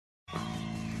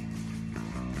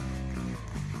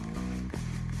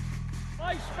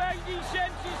My spidey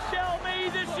senses tell me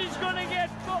this is gonna get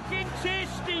fucking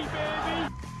tasty, baby.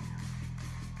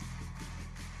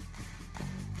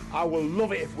 I will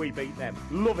love it if we beat them.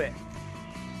 Love it.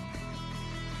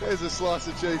 There's a slice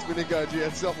of cheese, Minico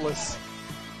Giantsopoulos.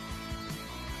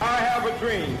 I have a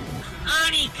dream.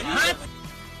 Arnie, cut!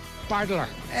 Battler.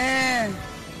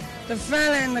 The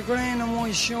fella in the green and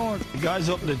white shirt. The guys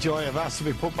up in the joy have asked to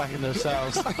be put back in their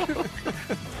cells.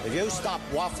 If you stop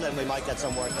waffling, we might get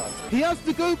some work done. He has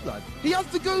the goop, lad. He has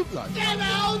the goop, lad. Get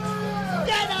out!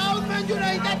 Get out, Man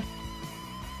United!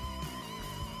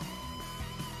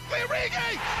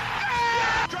 Origi!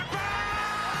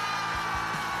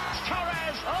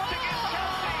 Torres to give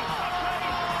Chelsea a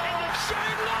place in the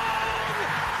Shane Long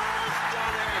has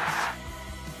done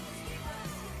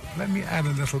it! Let me add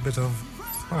a little bit of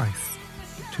spice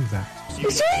to that.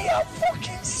 Is he a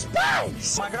fucking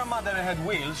spice? My grandmother had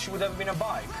wheels, she would have been a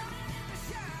bike.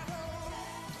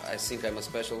 I think I'm a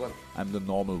special one. I'm the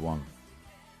normal one.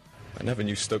 I never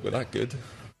knew Stoke were that good.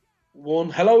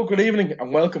 Hello, good evening,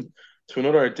 and welcome to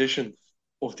another edition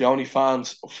of the Only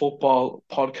Fans Football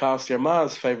Podcast, your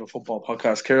man's favourite football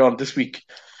podcast. Kieran, this week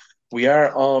we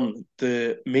are on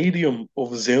the medium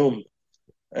of Zoom.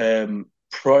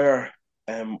 Prior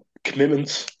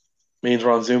commitments means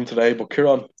we're on Zoom today, but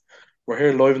Kieran, we're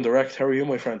here live and direct. How are you,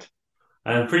 my friend?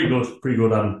 Pretty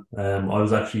good, Adam. I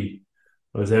was out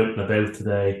and about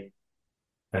today,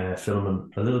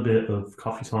 filming a little bit of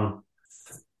coffee time.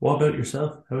 What about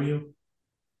yourself? How are you?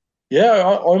 Yeah,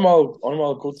 I'm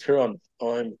all good, Kieran.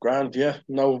 I'm grand. Yeah,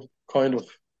 no kind of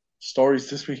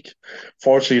stories this week.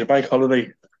 Fortunately, the bank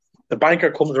holiday, the banker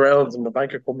comes around and the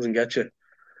banker comes and gets you.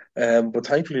 But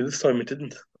thankfully this time it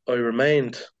didn't. I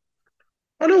remained.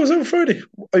 I know it was on Friday.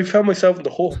 I found myself in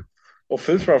the hut of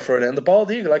Filter on Friday, and the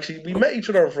Bald Eagle, actually, we met each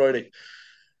other on Friday,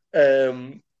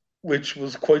 which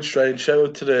was quite strange. Shout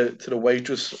out to the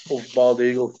waitress of Bald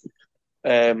Eagle,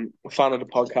 a fan of the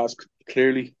podcast,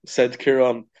 clearly said to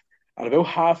Kieran at about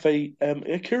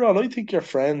 8:30, Kieran, I think your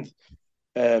friend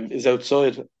is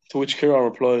outside, to which Kieran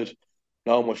replied,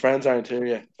 no, my friends aren't here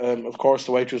yet. Of course,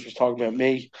 the waitress was talking about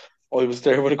me. I was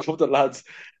there with a couple of lads,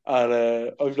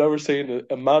 and I've never seen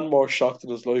a man more shocked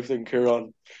in his life than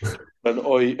Kieran. And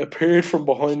I appeared from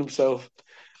behind himself,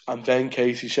 and Ben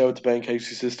Casey, shout out to Ben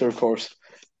Casey's sister, of course.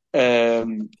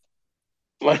 It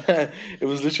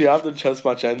was literally after the chess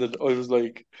match ended, I was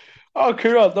like, oh,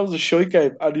 Kieran, that was a shite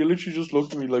game. And he literally just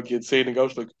looked at me like he'd seen, and I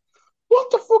was like, what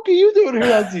the fuck are you doing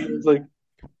here, Andy? He was like,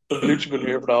 I've literally been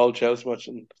here for the whole chess match.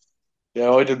 And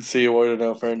yeah, I didn't see you either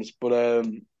now, fairness. But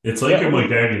it's like you're my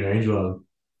guardian angel, Adam.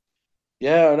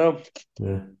 Yeah, I know.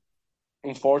 Yeah.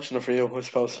 Unfortunate for you, I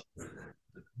suppose.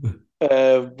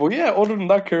 But yeah, other than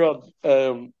that, Kieran,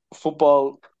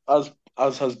 football, as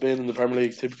has been in the Premier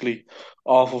League, typically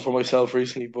awful for myself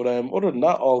recently. But other than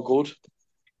that, all good.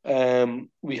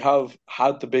 We have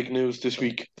had the big news this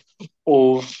week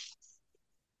of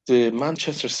the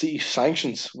Manchester City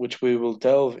sanctions, which we will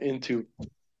delve into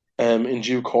in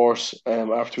due course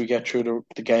after we get through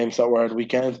the games that were at the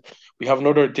weekend. We have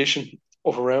another edition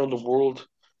of Around the World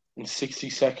in 60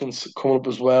 seconds coming up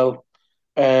as well,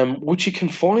 which you can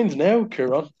find now,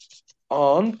 Kieran,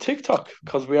 on TikTok,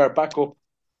 because we are back up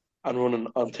and running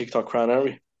on TikTok, Cran, aren't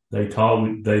we? They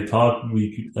thought they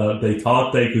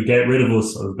could get rid of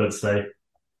us, I was about to say,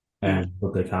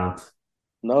 but they can't.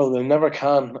 No, they never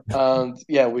can. And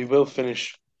yeah, we will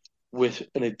finish with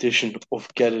an edition of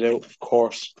Get It Out, of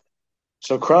course.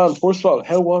 So, Cran, first of all,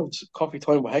 how was coffee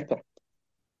time with Hector?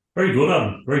 Very good,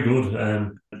 Adam. Very good.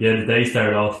 Yeah, the day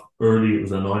started off early. It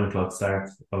was a 9 o'clock start.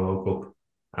 I woke up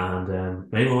and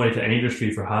made my way to Angel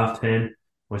Street for 10:30.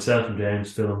 Myself and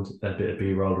James filmed a bit of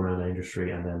B-roll around Angel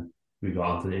Street, and then we got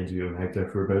on to the interview with Hector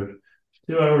for about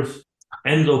 2 hours.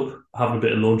 Ended up having a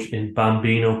bit of lunch in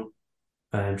Bambino.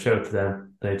 Shout out to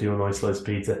them. They do a nice slice of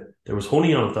pizza. There was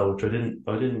honey on it though, which I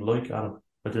didn't like, Adam.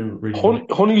 I didn't really.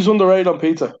 Honey's underrated on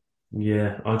pizza.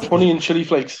 Yeah, honey and chili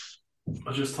flakes.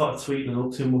 I just thought it sweetened it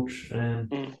up too much, and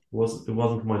it wasn't to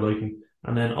my liking.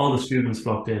 And then all the students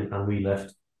flocked in, and we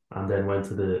left, and then went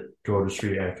to the Georgia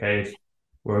Street Arcade,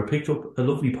 where I picked up a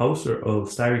lovely poster of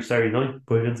Starry Starry Night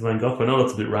by Vincent Van Gogh. I know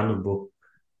that's a bit random, but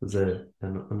it was a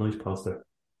nice poster.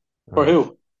 For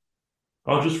who?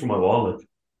 Oh, just for my wall, like.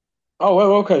 Oh,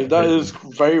 well, okay. That is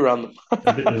very random.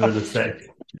 A bit of an aesthetic.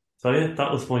 So yeah,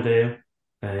 that was my day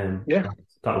out. Yeah.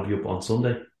 That will be up on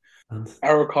Sunday. And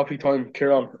our coffee time,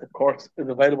 Kieran, of course, is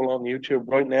available on YouTube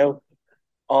right now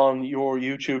on your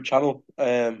YouTube channel.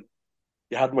 You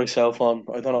had myself on,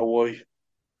 I don't know why.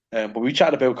 But we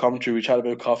chat about commentary, we chat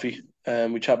about coffee,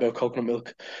 we chat about coconut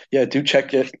milk. Yeah, do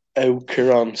check it out,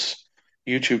 Kieran's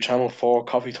YouTube channel for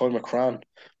Coffee Time with Cran.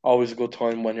 always a good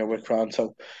time when you're with Cran.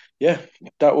 So yeah,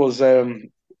 that was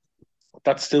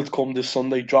that's still to come this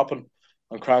Sunday, dropping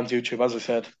on Cran's YouTube, as I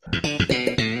said.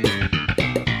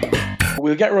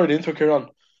 We'll get right into it, Kieran.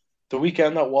 The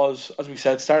weekend that was, as we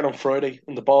said, started on Friday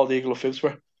in the Bald Eagle of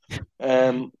Phibsborough.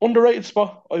 Underrated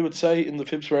spot, I would say, in the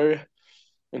Phibsborough area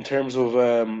in terms of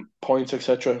points,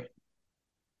 etc.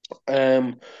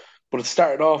 But it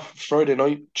started off Friday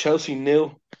night, Chelsea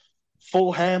nil,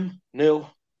 Fulham nil.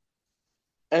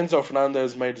 Enzo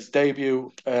Fernandez made his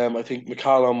debut. I think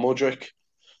Mikhailo Mudryk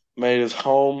made his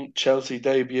home Chelsea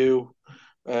debut.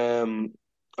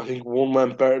 I think one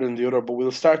went better than the other, but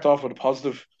we'll start off with a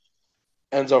positive.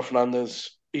 Enzo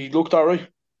Fernandez, he looked all right.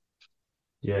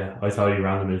 Yeah, I thought he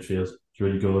ran the midfield. It's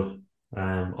really good.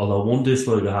 Although one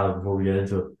dislike I had before we get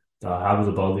into it, that I had was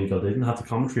a ball league. I didn't have the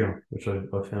commentary on, which I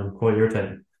found quite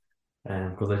irritating.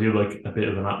 Because I do like a bit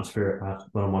of an atmosphere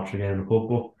when I'm watching a game in the pub.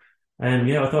 But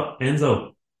yeah, I thought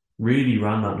Enzo really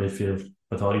ran that midfield.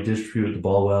 I thought he distributed the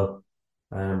ball well.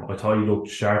 I thought he looked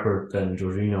sharper than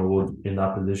Jorginho would in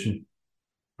that position.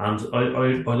 And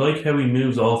I like how he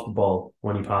moves off the ball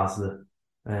when he passes it.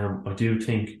 I do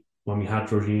think when we had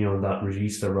Jorginho in that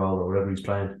regista role or whatever he's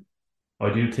playing,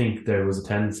 I do think there was a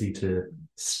tendency to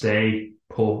stay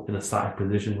put in a static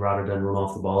position rather than run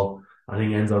off the ball. I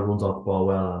think Enzo runs off the ball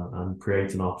well and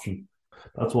creates an option.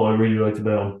 That's what I really liked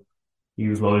about him. He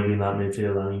was lively in that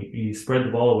midfield and he spread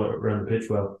the ball around the pitch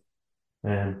well.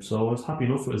 So I was happy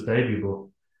enough with his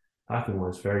debut, but attacking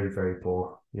was very, very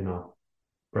poor.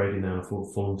 Breaking down a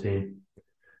full team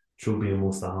should be a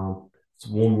must at home. It's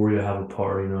one worry I have with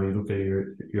Potter. You look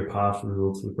at your past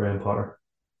results with Graham Potter.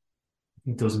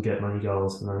 He doesn't get many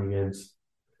goals in any games.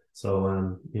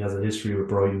 So he has a history with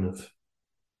Brighton of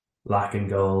lacking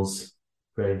goals,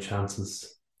 creating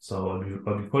chances. So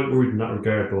I'd be quite worried in that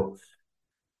regard. But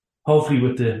hopefully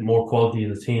with the more quality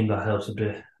in the team, that helps a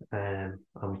bit. And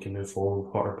we can move forward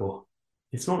with Potter. But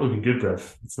it's not looking good,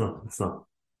 Brev. It's not.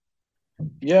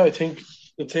 Yeah, I think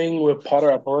the thing with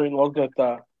Potter at Brighton wasn't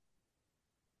that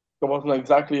there wasn't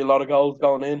exactly a lot of goals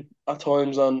going in at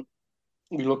times, and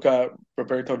we look at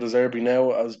Roberto De Zerbi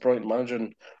now as Brighton manager,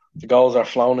 and the goals are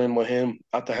flown in with him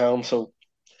at the helm. So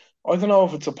I don't know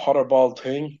if it's a Potter ball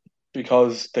thing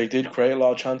because they did create a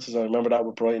lot of chances. I remember that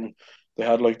with Brighton, they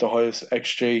had like the highest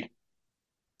XG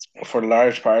for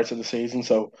large parts of the season.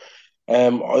 So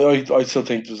I still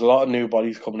think there's a lot of new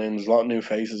bodies coming in. There's a lot of new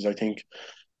faces. I think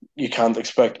you can't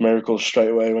expect miracles straight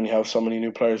away when you have so many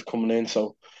new players coming in.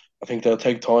 So I think they'll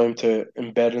take time to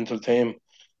embed into the team.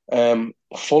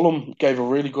 Fulham gave a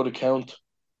really good account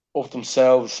of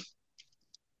themselves,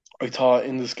 I thought,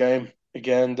 in this game.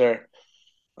 Again, they're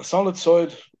a solid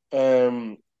side.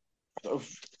 To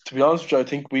be honest with you, I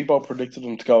think we both predicted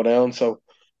them to go down, so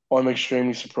I'm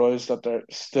extremely surprised that they're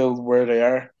still where they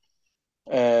are.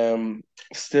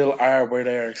 Still are where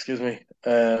they are, excuse me.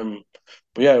 But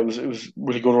yeah, it was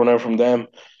really good run out from them.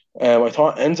 I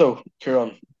thought Enzo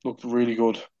Kieran looked really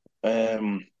good.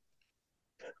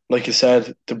 Like you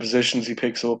said, the positions he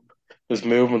picks up, his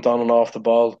movement on and off the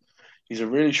ball. He's a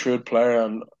really shrewd player,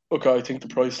 and look, I think the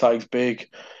price tag's big,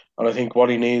 and I think what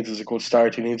he needs is a good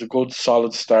start. He needs a good,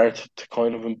 solid start to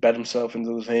kind of embed himself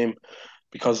into the team.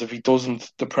 Because if he doesn't,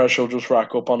 the pressure will just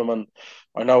rack up on him. And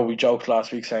I know we joked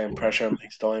last week saying pressure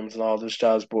makes dimes and all this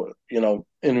jazz, but in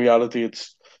reality,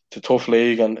 it's a tough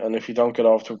league, and if you don't get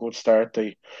off to a good start,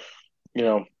 you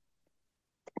know,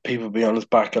 people be on his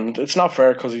back, and it's not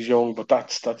fair because he's young, but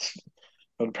that's what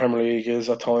the Premier League is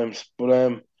at times.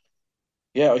 But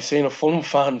yeah, I seen a Fulham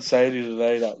fan say the other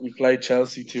day that we played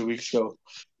Chelsea 2 weeks ago.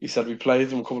 He said we played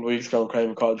them a couple of weeks ago in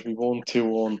Craven Cottage. We won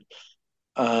 2-1.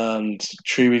 And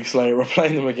 3 weeks later, we're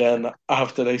playing them again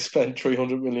after they spent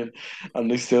 300 million and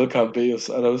they still can't beat us.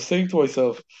 And I was thinking to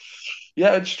myself,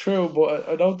 yeah, it's true, but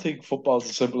I don't think football's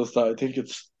as simple as that. I think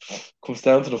it's comes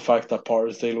down to the fact that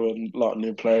Potter's dealing with a lot of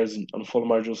new players, and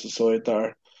Fulham are just a side that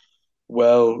are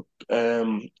well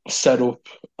set up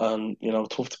and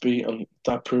tough to beat, and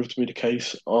that proved to be the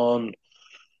case on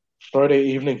Friday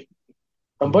evening.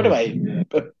 And by the way,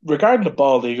 regarding the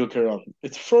bald eagle, Kieran,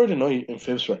 it's Friday night in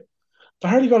Phibsborough.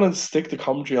 How are you going to stick the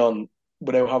commentary on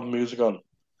without having music on?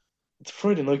 It's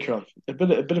Friday night, Kieran. A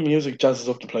bit of music jazzes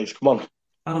up the place. Come on.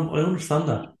 Adam, I understand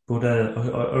that, but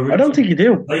I really I don't think you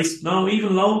do. No,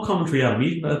 even low commentary, Adam,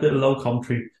 even a bit of low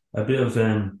commentary, a bit of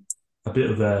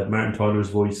Martin Tyler's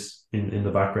voice in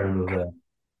the background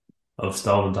of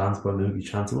Stolen Dance by Movie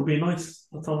Chance. It would be nice.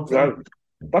 That's all I'm saying.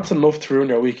 Yeah, that's enough to ruin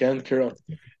your weekend, Kieran.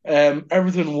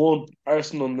 Everton won,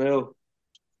 Arsenal nil.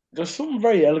 There's something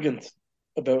very elegant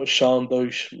about a Sean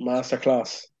Dyche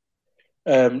masterclass.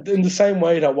 In the same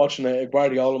way that watching a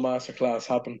Guardiola masterclass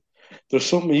happen there's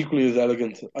something equally as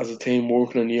elegant as a team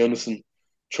working in unison,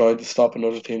 trying to stop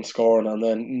another team scoring and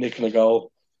then nicking a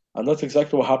goal. And that's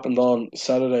exactly what happened on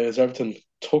Saturday as Everton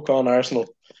took on Arsenal,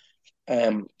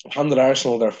 handed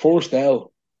Arsenal their first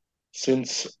L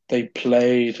since they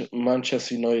played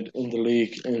Manchester United in the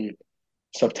league in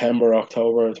September,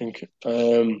 October, I think.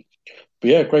 But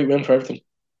yeah, great win for Everton.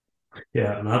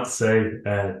 Yeah, and I have to say,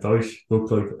 Dyche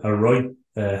looked like a right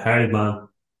hard man.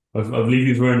 I believe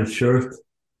he was wearing a shirt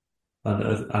and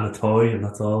a tie, and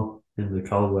that's all in the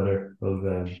cold weather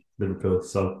of Liverpool.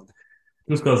 So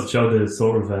just goes to show the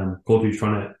sort of culture he's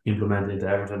trying to implement into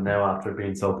Everton now after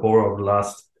being so poor over the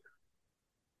last,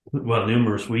 well,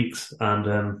 numerous weeks.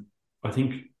 And I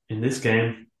think in this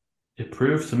game, it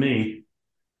proved to me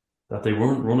that they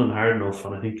weren't running hard enough.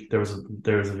 And I think there was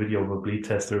a video of a bleed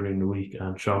test earlier in the week,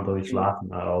 and Sean Dyche laughing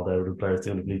at all the players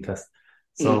doing the bleed test.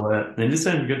 So in this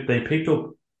game, they picked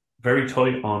up very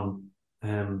tight on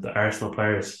the Arsenal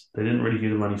players. They didn't really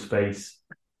give them any space,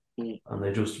 and they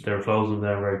were closing them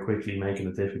down very quickly, making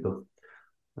it difficult.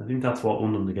 I think that's what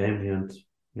won them the game in the end.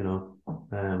 You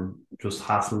know, just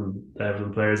hassling the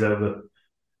Everton players out of it,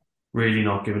 really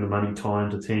not giving them any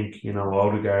time to think. You know,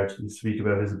 Odegaard, you speak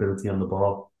about his ability on the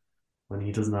ball. When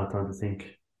he doesn't have time to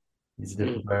think, he's a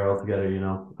different player altogether, you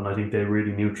know. And I think they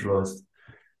really neutralised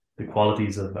the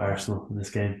qualities of Arsenal in this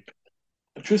game.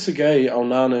 Patricia Gay,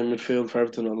 Onana in midfield for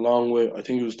Everton, along with, I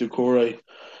think it was Doucouré.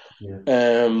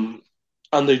 Yeah.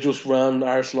 And they just ran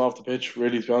Arsenal off the pitch,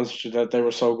 really, to be honest with you, that they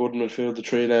were so good in midfield, the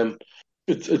three of them.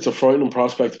 It's a frightening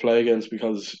prospect to play against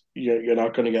because you're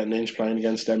not going to get an inch playing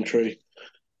against them three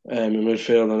in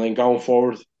midfield. And then going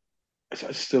forward,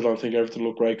 I still don't think Everton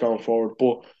looked great going forward,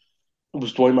 but it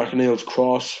was Dwight McNeil's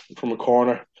cross from a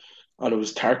corner, and it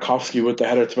was Tarkovsky with the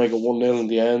header to make it 1-0 in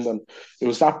the end. And it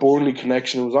was that Burnley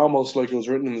connection. It was almost like it was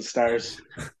written in the stars.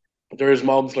 There is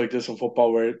moments like this in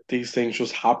football where these things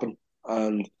just happen,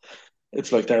 and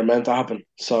it's like they're meant to happen.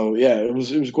 So yeah, it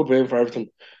was a good win for Everton.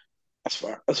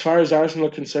 As far as Arsenal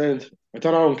are concerned, I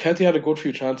don't know. Nketiah had a good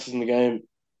few chances in the game.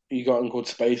 He got in good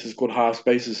spaces, good half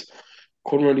spaces.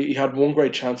 Couldn't really. He had one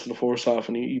great chance in the first half,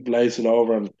 and he blazed it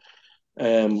over. And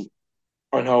um,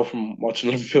 I know from watching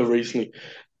Liverpool recently,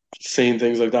 seeing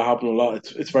things like that happen a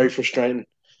lot. It's very frustrating.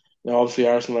 Now, obviously,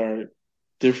 Arsenal are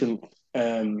different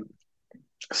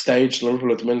stage to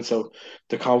Liverpool at the minute, so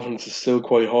the confidence is still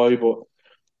quite high. But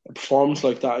a performance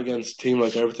like that against a team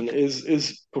like Everton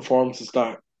is performances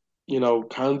that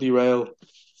can derail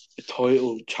a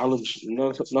title challenge.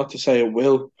 Not to say it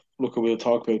will. Look, we'll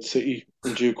talk about City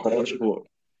in due course, but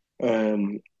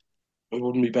it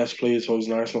wouldn't be best pleased if I was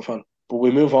an Arsenal fan. But we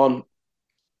move on.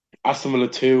 Aston Villa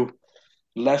 2,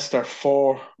 Leicester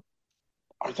 4.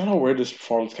 I don't know where this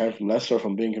performance came from Leicester, if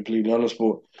I'm being completely honest,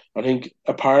 but I think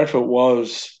a part of it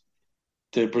was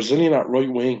the Brazilian at right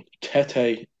wing,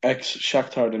 Tete, ex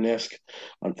Shakhtar Donetsk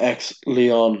and ex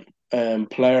Lyon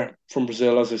player from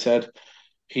Brazil, as I said.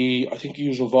 I think he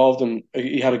was involved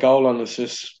he had a goal and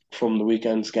assist from the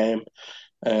weekend's game.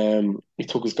 He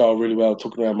took his goal really well,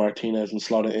 took it around Martinez and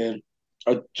slotted it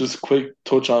in. Just quick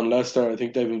touch on Leicester. I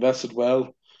think they've invested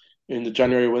well in the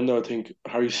January window. I think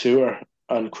Harry Suter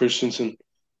and Christensen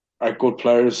are good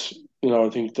players. I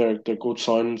think they're good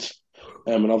signings.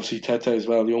 And obviously Tete as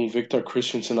well, young Victor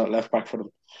Christensen at left back for them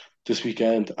this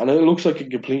weekend. And it looks like a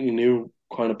completely new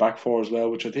kind of back four as well,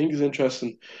 which I think is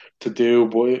interesting to do.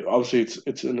 But obviously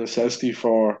it's a necessity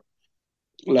for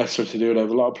Leicester to do it. They have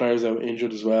a lot of players out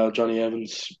injured as well. Johnny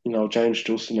Evans, James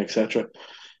Justin, etc.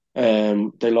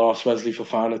 They lost Wesley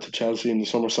Fofana to Chelsea in the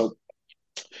summer, so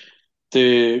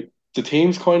the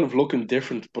team's kind of looking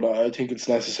different. But I think it's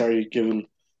necessary given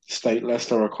the state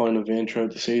Leicester are kind of in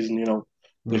throughout the season.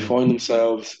 They find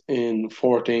themselves in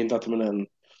 14th at the minute, and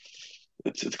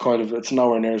it's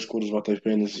nowhere near as good as what they've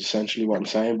been. Is essentially what I'm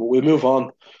saying. But we move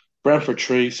on. Brentford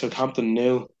 3, Southampton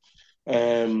 0.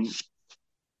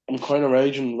 I'm kind of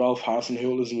raging Ralph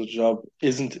Hasenhüttl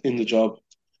isn't in the job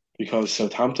because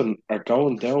Southampton are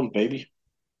going down, baby.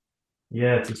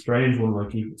 Yeah, it's a strange one.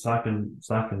 Like sacking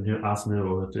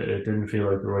Hasenhüttl, it didn't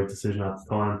feel like the right decision at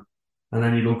the time. And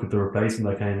then you look at the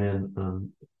replacement that came in, and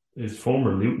his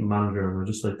former Luton manager, and we're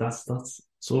just like, that's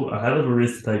so a hell of a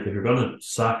risk to take if you're going to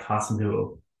sack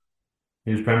Hasenhüttl.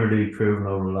 He was Premier League proven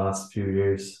over the last few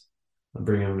years,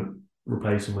 and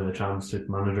replace him with a Championship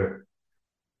manager.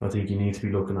 I think you need to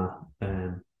be looking at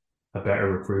a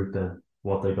better recruit than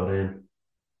what they got in.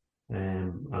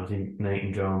 I think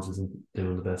Nathan Jones isn't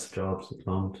doing the best jobs at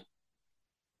the moment.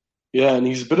 Yeah, and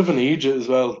he's a bit of an idiot as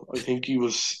well. I think he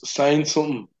was saying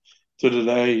something the other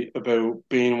day about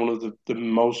being one of the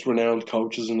most renowned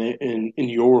coaches in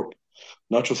Europe,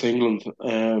 not just England.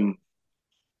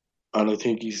 and I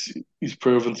think he's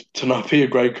proven to not be a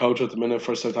great coach at the minute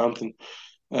for Southampton.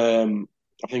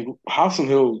 I think Hassan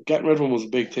Hill getting rid of him was a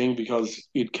big thing because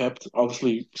he'd kept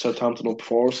obviously Southampton up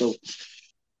before. So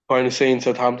kind of seeing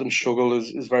Southampton struggle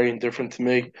is very indifferent to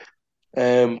me.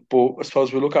 But I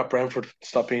suppose we look at Brentford,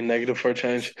 stop being negative for a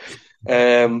change.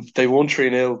 They won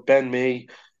 3-0. Ben Mee,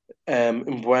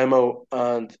 Mbuemo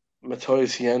and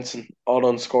Matthias Jensen all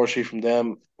on score sheet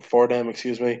for them,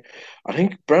 excuse me. I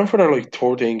think Brentford are like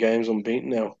 13 games unbeaten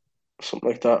now, something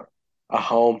like that, at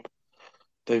home.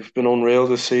 They've been unreal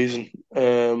this season.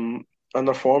 And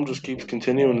their form just keeps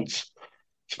continuing. It's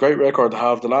a great record to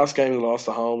have. The last game they lost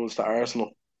at home was to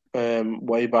Arsenal,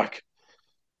 way back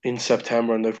in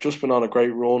September, and they've just been on a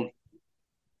great run.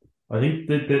 I think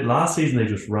the last season they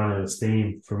just ran out of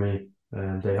steam for me.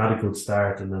 They had a good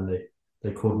start, and then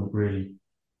they couldn't really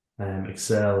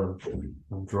excel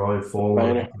and drive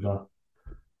forward after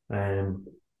that.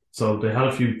 So they had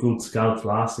a few good scouts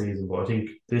last season, but I think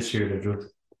this year they're just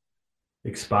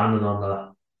expanding on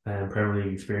that Premier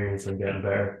League experience and getting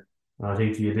better. And I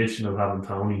think the addition of having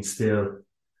Tony still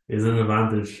is an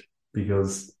advantage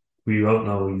because we both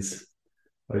know he's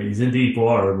in deep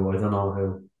water, but I don't know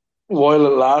how. While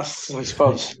it lasts, I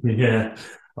suppose. Yeah,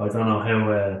 I don't know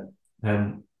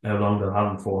how long they'll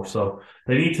have him for. So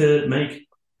they need to make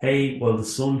hay while the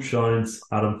sun shines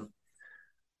at them,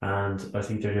 and I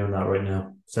think they're doing that right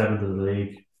now. 7th of the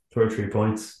league, 33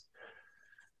 points.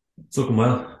 It's looking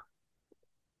well.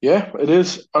 Yeah, it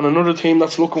is. And another team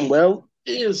that's looking well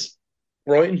is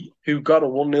Brighton, who got a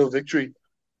 1-0 victory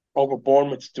over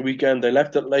Bournemouth the weekend. They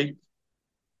left it late.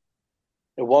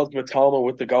 It was Matoma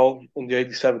with the goal in the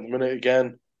 87th minute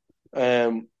again.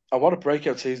 And what a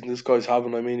breakout season this guy's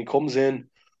having. I mean, he comes in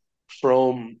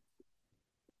from,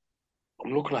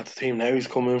 I'm looking at the team now, he's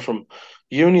coming in from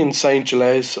Union Saint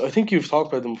Gilles. I think you've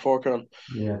talked about them before, Karen.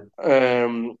 Yeah.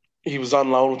 He was on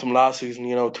loan with them last season,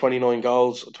 29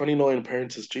 goals, 29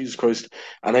 appearances, Jesus Christ,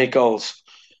 and 8 goals.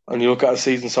 And you look at a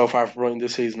season so far for Brighton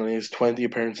this season, and he has 20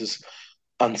 appearances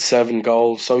and 7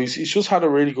 goals. So he's just had a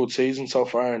really good season so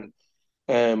far.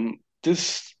 And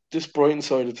this Brighton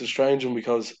side, it's a strange one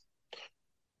because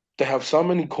they have so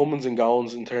many comings and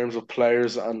goings in terms of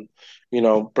players and,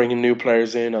 bringing new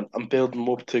players in and building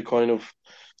them up to kind of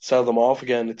sell them off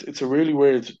again. It's a really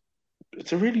weird,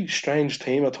 it's a really strange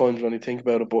team at times when you think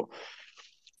about it, but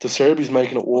the Serbi's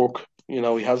making it work. He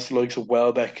has the likes of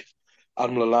Welbeck,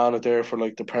 Adam Lallana there for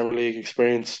like the Premier League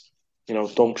experience.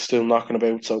 Dunk's still knocking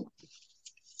about, so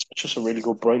it's just a really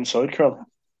good Brighton side, Carl.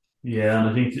 Yeah, and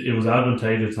I think it was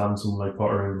advantageous having someone like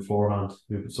Potter in beforehand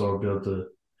who could sort of build the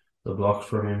blocks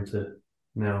for him to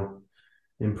now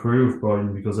improve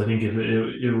Brighton, because I think it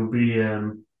would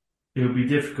be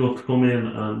difficult to come in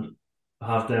and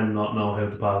have them not know how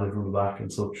to pass it from the back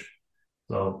and such.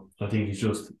 So I think he's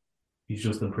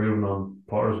just improving on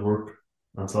Potter's work,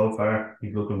 and so far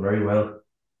he's looking very well.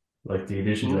 Like the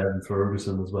addition to Evan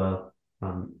Ferguson as well,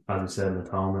 and as you said,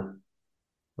 Matoma,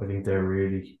 I think they're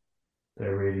really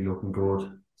looking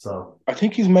good. So I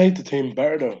think he's made the team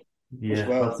better though. Yeah,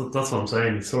 well. that's what I'm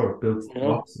saying. He sort of built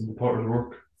blocks in Potter's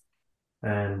work.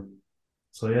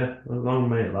 So yeah, as long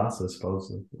may it last, I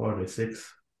suppose. What are they,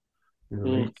 6 in the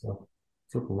league? So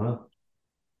it's looking well.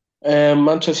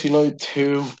 Manchester United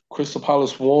 2, Crystal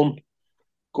Palace 1.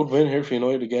 Good win here for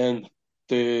United again.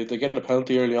 They get a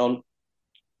penalty early on,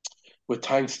 with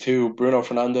thanks to Bruno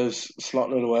Fernandes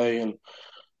slotting it away. And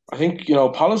I think,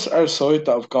 Palace are a side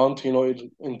that have gone to United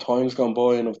in times gone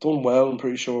by and have done well, I'm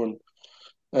pretty sure.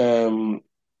 And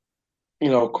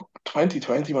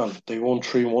 2020, man, they won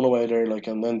 3-1 away there,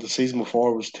 and then the season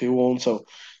before was 2-1. So,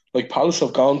 Palace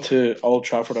have gone to Old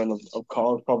Trafford and have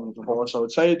caused problems before. So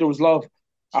I'd say there was a lot of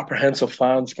apprehensive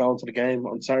fans going to the game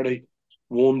on Saturday.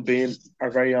 One being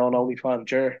our very own only fan,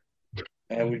 Jer.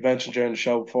 And we've mentioned during the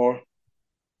show before.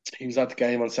 He was at the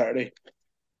game on Saturday.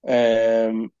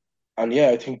 And yeah,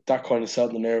 I think that kind of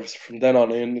settled the nerves. From then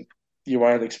on in, you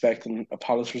weren't expecting a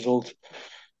Palace result.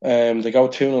 They go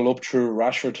 2-0 up through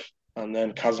Rashford, and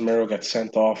then Casemiro gets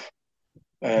sent off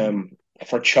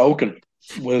for choking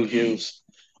Will Hughes.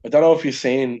 I don't know if you've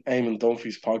seen Eamon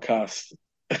Dunphy's podcast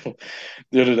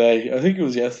the other day. I think it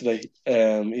was yesterday.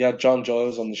 He had John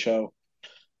Giles on the show,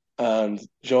 and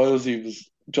Giles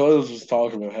was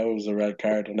talking about how it was a red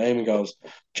card, and Eamon goes,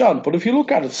 "John, but if you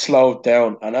look at it slowed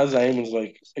down," and as Eamon's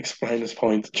explaining his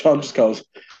point, John just goes,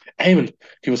 "Eamon,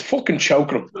 he was fucking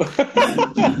choking him." and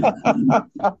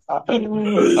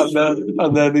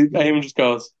then Eamon just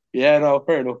goes, "Yeah, no,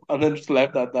 fair enough," and then just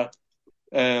left at that.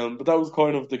 But that was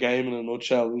kind of the game in a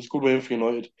nutshell. It was a good win for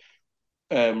United.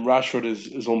 Rashford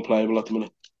is unplayable at the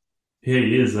minute. Yeah,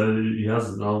 he is. He has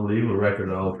an unbelievable record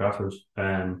at Old Trafford.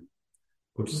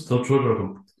 But just to touch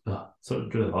on,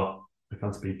 I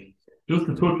can't speak. Just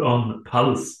to touch on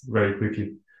Palace very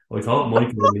quickly. I thought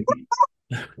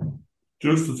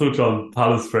just to touch on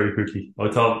Palace very quickly. I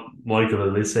thought Michael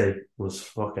Elise was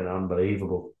fucking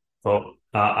unbelievable. Thought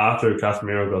after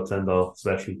Casemiro got sent off,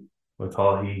 especially, I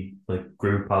thought he like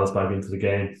grew Palace back into the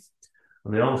game,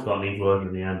 and they almost got an equaliser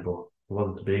in the end, but it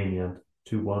wasn't to be in the end.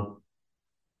 2-1.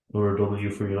 Another W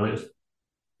for United.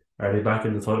 Are they back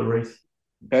in the title race?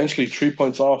 Eventually, 3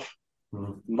 points off.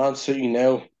 Man City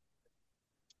now.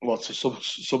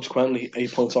 Subsequently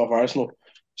 8 points off Arsenal.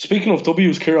 Speaking of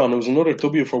W's, Kieran, it was another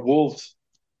W for Wolves.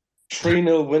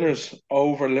 3-0 winners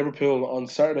over Liverpool on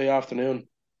Saturday afternoon.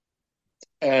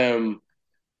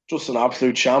 Just an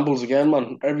absolute shambles again,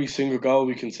 man. Every single goal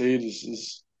we concede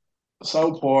is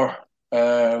so poor.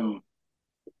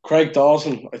 Craig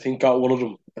Dawson, I think, got one of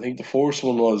them. I think the first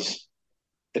one was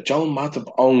a John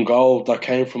Matip own goal that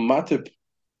came from Matip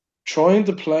trying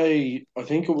to play, I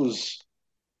think it was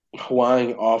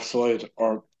Hwang offside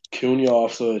or Cunha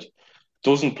offside,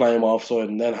 doesn't play him offside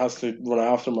and then has to run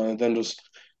after him and then just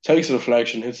takes a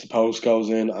deflection, hits the post, goes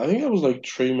in. I think it was like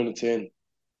 3 minutes in.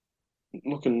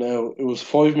 Looking now, it was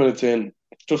 5 minutes in,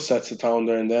 just sets the tone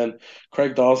there, and then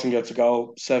Craig Dawson gets a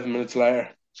goal 7 minutes later.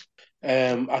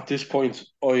 At this point,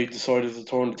 I decided to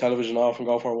turn the television off and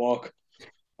go for a walk,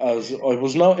 as I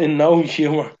was not in no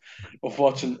humour of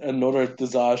watching another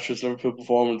disastrous Liverpool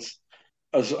performance.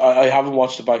 As I haven't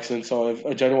watched it back since, so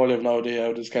I genuinely have no idea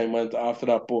how this game went after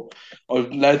that. But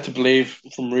I'm led to believe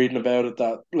from reading about it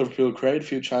that Liverpool created a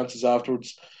few chances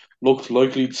afterwards, looked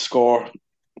likely to score,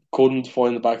 couldn't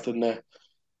find the back of the net,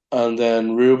 and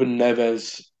then Ruben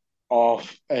Neves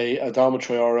off a Adama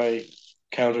Traore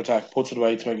counter attack puts it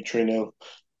away to make it 3-0.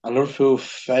 And Liverpool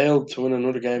failed to win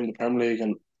another game in the Premier League.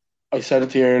 And I said it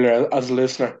to you earlier, as a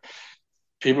listener,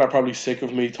 people are probably sick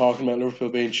of me talking about Liverpool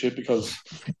being shit because,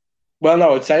 well,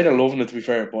 no, I'd say they're loving it, to be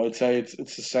fair, but I'd say it's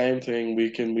the same thing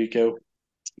week in, week out.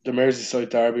 The Merseyside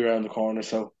derby around the corner,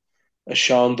 so a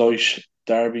Sean Dyche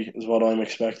derby is what I'm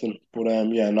expecting. But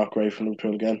yeah, not great for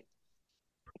Liverpool again.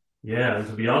 Yeah, and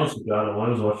to be honest with you, Adam, I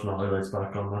was watching the highlights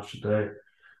back on Match today,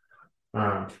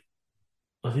 and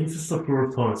I think this is the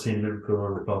first time I've seen Liverpool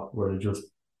on the cup where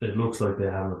it looks like they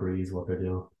haven't a breeze what they're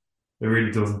doing. It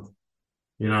really doesn't,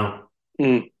 you know.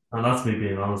 And that's me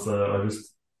being honest.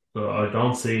 I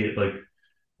don't see it. Like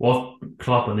what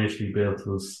Klopp initially built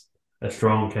was a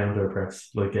strong counter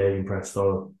press, like Gegenpress press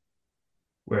style,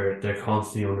 where they're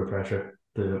constantly under pressure,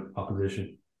 the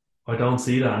opposition. I don't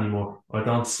see that anymore. I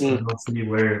don't see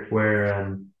where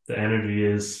the energy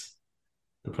is.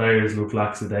 The players look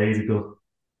lackadaisical.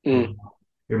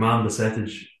 Your man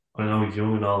Besetic, I know he's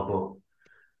young and all,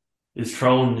 but is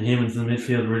throwing him into the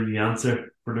midfield really the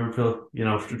answer for Liverpool? You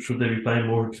know, should they be playing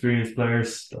more experienced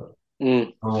players? I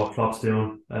don't know what Klopp's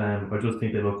doing. I just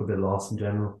think they look a bit lost in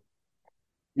general.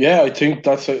 Yeah, I think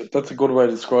that's a good way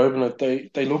of describing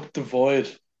it. They look devoid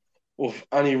of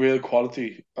any real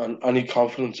quality and any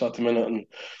confidence at the minute. And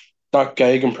that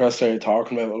gegenpress that you're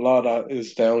talking about, a lot of that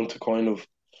is down to kind of,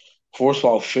 first of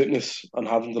all, fitness and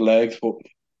having the legs, but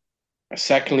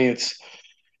secondly,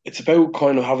 it's about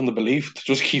kind of having the belief to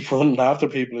just keep running after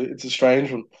people. It's a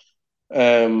strange one.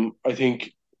 I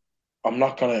think I'm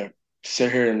not gonna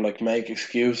sit here and like make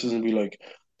excuses and be like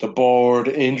the bored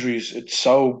injuries. It's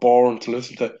so boring to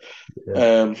listen to.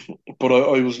 Yeah. But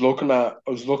I was looking at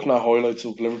highlights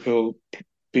of Liverpool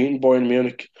beating Bayern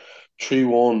Munich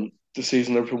 3-1 the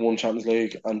season Liverpool won Champions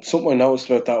League, and something I noticed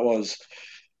about that was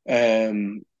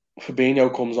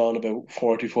Fabinho comes on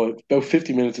about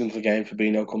 50 minutes into the game.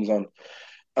 Fabinho comes on,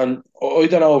 and I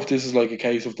don't know if this is like a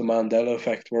case of the Mandela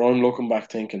effect, where I'm looking back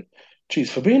thinking,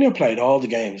 geez, Fabinho played all the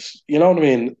games. You know what I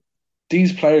mean?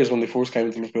 These players, when they first came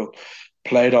into Liverpool,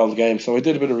 played all the games. So I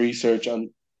did a bit of research,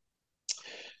 and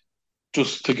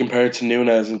just to compare it to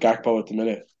Núñez and Gakpo at the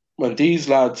minute, when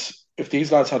if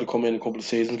these lads had to come in a couple of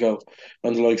seasons ago,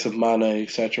 when the likes of Mane,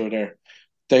 etc. were there,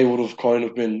 they would have kind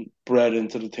of been bred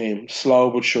into the team, slow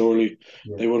but surely.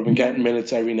 Yeah. They would have been getting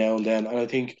minutes every now and then. And I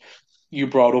think you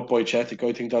brought up Boycetic.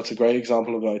 I think that's a great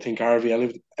example of it. I think Harvey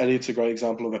Elliott's a great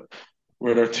example of it,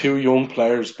 where there are two young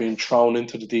players being thrown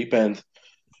into the deep end.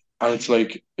 And it's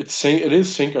like, it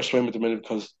is sink or swim at the minute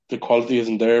because the quality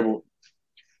isn't there. But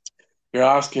you're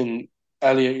asking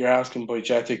Elliott, you're asking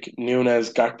Boycetic,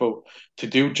 Núñez, Gakpo to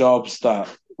do jobs that,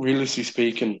 realistically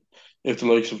speaking, if the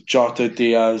likes of Jota,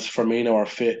 Diaz, Firmino are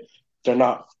fit, they're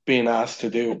not being asked to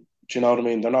do. Do you know what I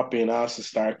mean? They're not being asked to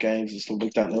start games and stuff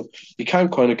like that. Now, you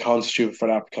can't kind of constitute for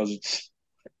that because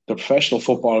they're professional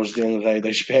footballers at the end of the day.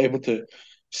 They should be able to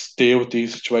deal with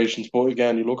these situations. But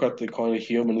again, you look at the kind of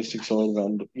humanistic side of it,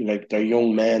 and like they're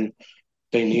young men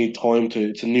they need time to.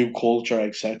 It's a new culture,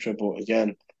 etc. But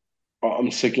again,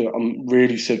 I'm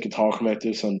really sick of talking about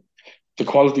this, and the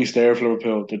quality's there for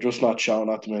Liverpool. They're just not showing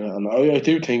at the minute, and I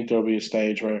do think there'll be a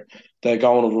stage where they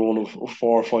go on a run of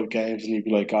 4 or 5 games, and you'd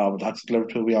be like, "Oh, but that's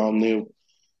Liverpool we all knew."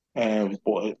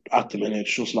 But at the minute,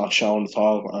 it's just not showing at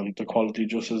all, and the quality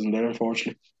just isn't there,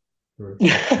 unfortunately.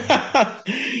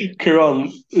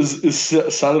 Kieran is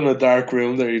sat in a dark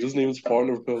room there. He doesn't even support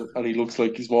Liverpool, and he looks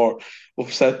like he's more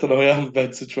upset than I am about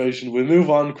the situation. We'll move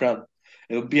on, Kieran.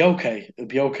 It'll be okay. It'll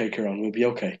be okay, Kieran. We'll be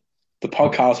okay. The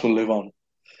podcast will live on.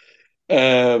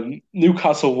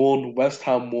 Newcastle won, West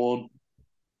Ham won.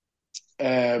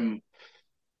 To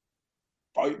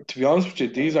be honest with you,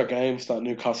 these are games that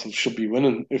Newcastle should be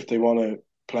winning if they want to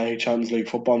play Champions League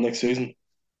football next season.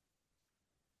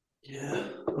 Yeah,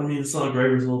 I mean, it's not a great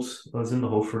result. I was in the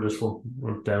hope for this one.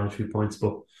 We're down a few points,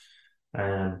 but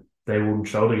they wouldn't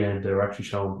show the game. They were actually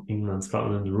showing England and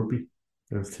Scotland in the rugby.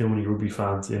 There was too many rugby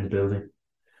fans in the building.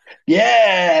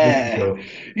 Yeah!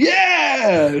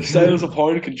 Yeah! Sales of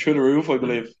Heineken through the roof, I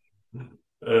believe.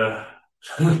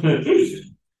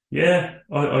 Yeah,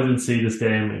 I didn't see this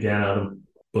game again, Adam.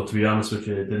 But to be honest with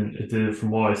you, it did from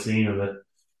what I seen of it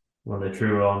when they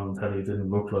threw it on, it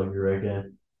didn't look like a great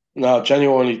game. No,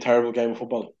 genuinely terrible game of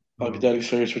football. I'll be deadly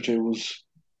serious with you.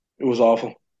 It was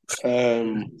awful.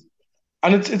 And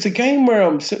it's a game where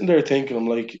I'm sitting there thinking, I'm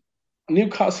like,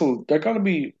 Newcastle, they're gonna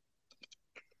be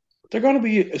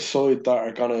a side that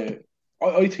are gonna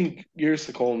I think years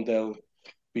to come they'll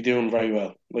be doing very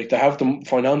well. Like they have the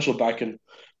financial backing,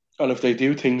 and if they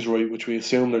do things right, which we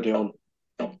assume they're doing,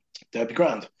 they'll be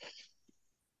grand.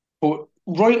 But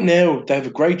right now, they have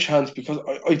a great chance because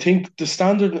I think the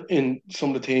standard in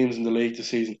some of the teams in the league this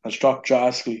season has dropped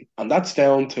drastically, and that's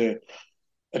down to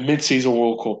a mid-season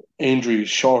World Cup, injuries,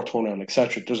 short turnaround,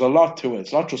 etc. There's a lot to it.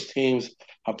 It's not just teams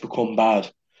have become bad,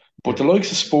 but the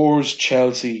likes of Spurs,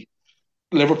 Chelsea,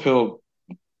 Liverpool,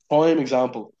 prime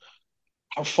example,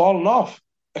 have fallen off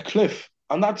a cliff,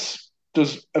 and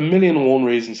there's a million and one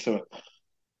reasons to it.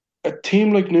 A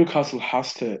team like Newcastle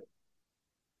has to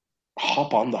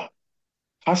hop on that,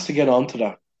 has to get onto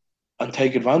that and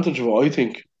take advantage of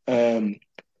it.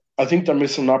 I think they're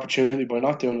missing an opportunity by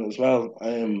not doing it as well.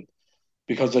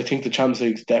 Because I think the Champions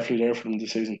League's definitely there for them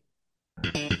this season.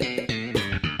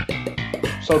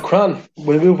 So, Cran,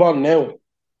 we'll move on now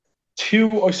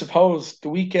to, I suppose, the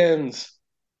weekend's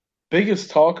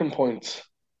biggest talking points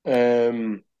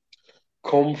come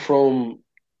from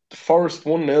the Forest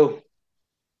 1-0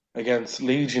 against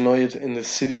Leeds United in the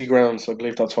City Grounds. I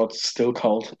believe that's what it's still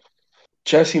called.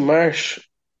 Jesse Marsch,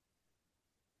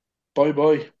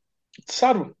 bye-bye. It's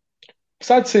sad.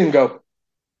 Sad to see him go.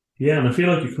 Yeah, and I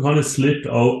feel like it kind of slipped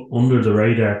out under the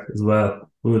radar as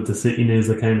well with the City news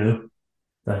that came out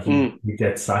that he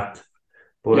gets sacked.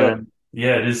 But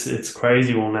yeah, it's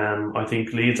crazy one. I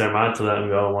think Leeds are mad to let him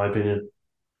go, in my opinion.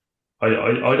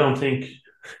 I don't think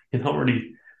you don't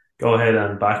really go ahead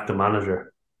and back the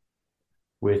manager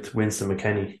with Winston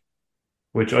McKennie,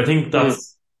 which I think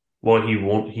that's what he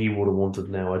would have wanted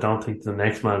now. I don't think the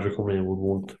next manager coming in would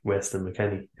want Winston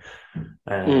McKennie.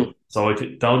 So I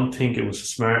don't think it was a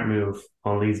smart move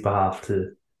on Lee's behalf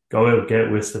to go out,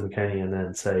 get Winston McKennie, and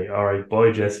then say, "All right,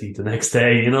 bye, Jesse." The next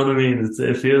day, you know what I mean?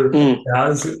 It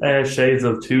has shades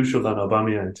of Tuchel and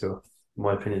Aubameyang to it, in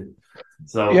my opinion.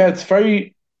 So yeah, it's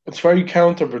very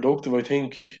counterproductive. I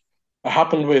think it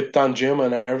happened with Dan Jim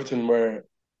and Everton, where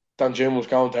Dan Jim was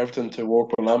going to Everton to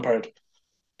work with Lampard.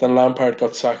 Then Lampard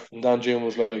got sacked, and Dan Jim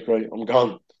was like, "Right, I'm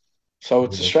gone." So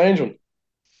it's a strange one.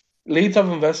 Leeds have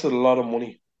invested a lot of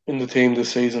money in the team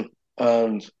this season,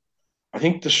 and I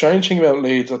think the strange thing about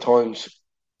Leeds at times,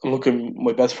 I'm looking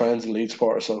my best friends in Leeds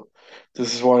supporters, so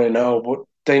this is why I know, but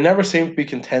they never seem to be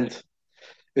content.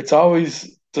 There's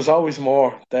always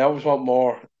more. They always want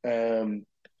more, and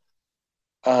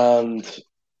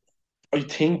I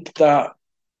think that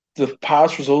the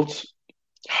past results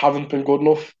haven't been good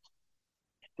enough.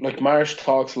 Like Marsh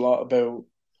talks a lot about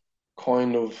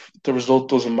kind of the result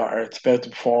doesn't matter. It's about the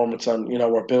performance, and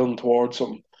we're building towards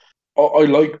something. I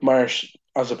like Marsh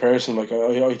as a person. Like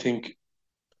I think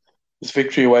his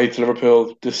victory away to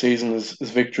Liverpool this season, his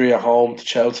victory at home to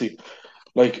Chelsea,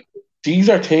 like these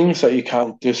are things that you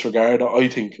can't disregard. I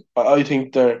think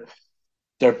they're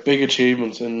big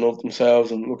achievements in of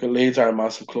themselves. And look, at Leeds are a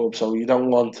massive club, so you don't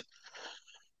want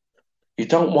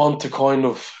to kind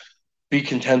of be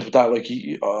content with that. Like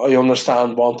I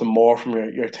understand wanting more from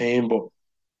your team, but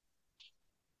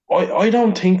I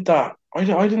don't think that I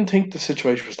didn't think the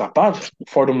situation was that bad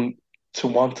for them to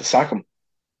want to sack him.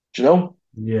 Do you know?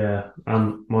 Yeah,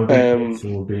 and my big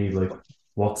question would be like,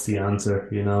 what's the answer?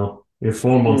 You have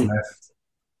 4 months left.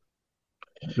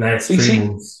 less You 3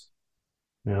 months.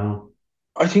 You know.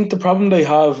 I think the problem they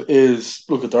have is,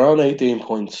 look, they're on 18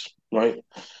 points, right?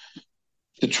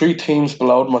 The three teams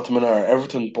below them at the minute are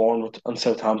Everton, Bournemouth, and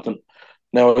Southampton.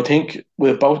 Now, I think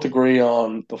we both agree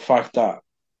on the fact that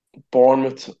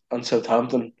Bournemouth and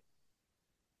Southampton,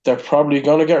 they're probably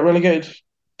going to get relegated.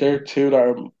 They're two that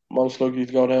are most likely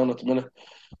to go down at the minute.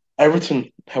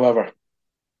 Everton, however,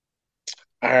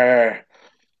 are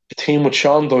a team with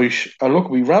Sean Dyche. And look,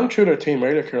 we ran through their team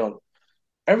earlier, Kieran.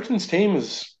 Everton's team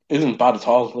isn't bad at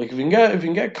all. Like if you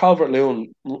can get Calvert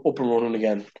Lewin up and running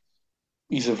again,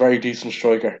 he's a very decent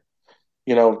striker.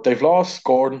 You know, they've lost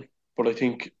Gordon, but I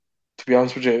think, to be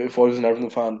honest with you, if I was an Everton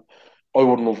fan, I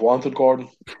wouldn't have wanted Gordon.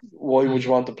 Why would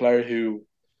you want a player who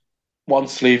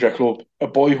wants to leave your club? A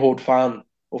boyhood fan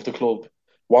of the club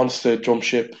wants to jump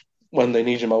ship when they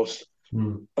need you most.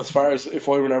 As far as if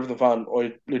I were an Everton fan,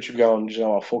 I'd literally be going, you know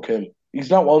what, fuck him. He's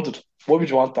not wanted. Why would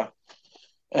you want that?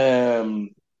 Um,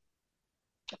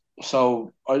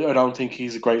 so I don't think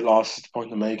he's a great loss, is the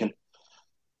point I'm making.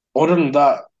 Other than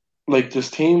that, like there's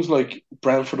teams like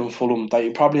Brentford and Fulham that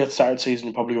you probably at the start of the season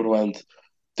you probably would have went,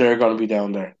 they're going to be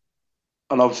down there.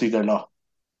 And obviously they're not.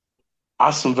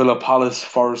 Aston Villa, Palace,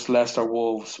 Forest, Leicester,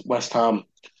 Wolves, West Ham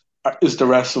is the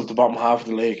rest of the bottom half of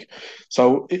the league.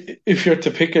 So if you're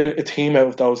to pick a team out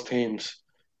of those teams,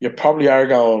 you probably are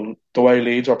going, the way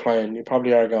Leeds are playing, you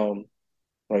probably are going,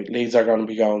 right, Leeds are going to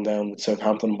be going down with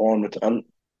Southampton and Bournemouth. And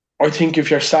I think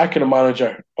if you're sacking a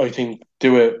manager, I think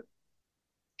do it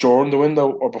during the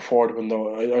window or before the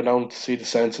window. I don't see the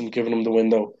sense in giving him the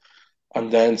window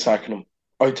and then sacking him.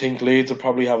 I think Leeds will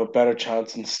probably have a better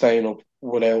chance in staying up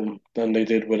without him than they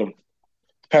did with him,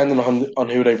 depending on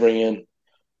who they bring in.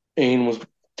 Ian was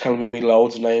telling me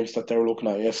loads of names that they were looking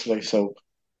at yesterday, so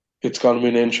it's going to be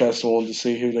an interesting one to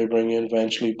see who they bring in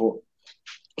eventually. But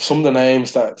some of the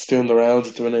names that's doing the rounds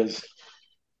at the minute is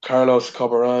Carlos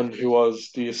Corberán, who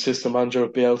was the assistant manager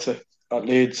of Bielsa at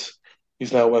Leeds.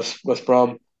 He's now West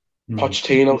Brom.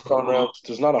 Pochettino's gone around.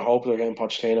 There's not a hope they're getting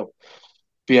Pochettino.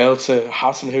 Bielsa,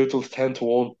 Hassan Hüttel's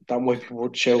 10-1. That might be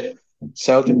worth a shout.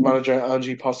 Celtic manager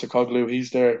Ange Postecoglou,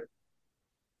 he's there.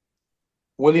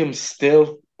 William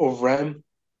Still of Reim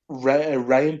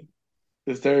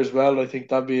is there as well. I think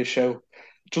that'd be a shout.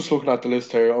 Just looking at the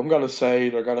list here, I'm going to say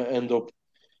they're going to end up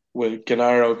with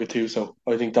Gennaro Gattuso.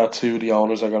 I think that's who the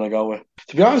owners are going to go with.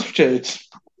 To be honest with you,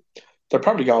 they're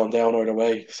probably going down either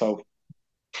way. So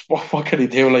what can he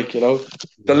do? Like, you know,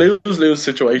 the lose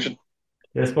situation.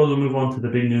 Yeah, I suppose we'll move on to the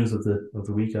big news of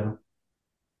the week, Adam.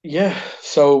 Yeah,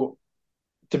 so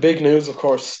the big news, of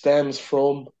course, stems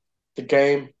from the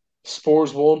game.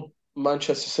 Spurs 1,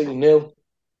 Manchester City 0.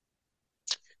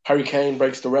 Harry Kane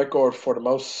breaks the record for the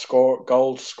most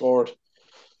goals scored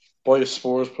by a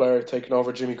Spurs player, taking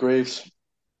over Jimmy Greaves.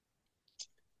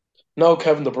 No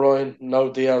Kevin De Bruyne,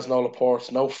 no Diaz, no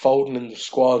Laporte, no Foden in the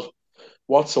squad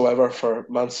whatsoever for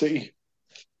Man City.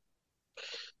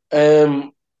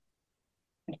 Before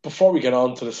we get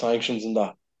on to the sanctions and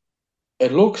that,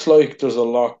 it looks like there's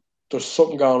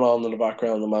something going on in the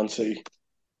background of Man City.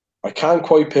 I can't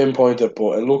quite pinpoint it,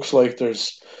 but it looks like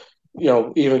there's, you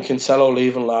know, even Cancelo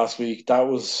leaving last week, I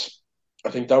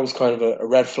think that was kind of a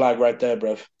red flag right there,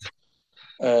 Brev.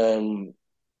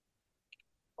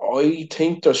 I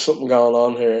think there's something going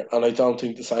on here, and I don't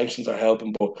think the sanctions are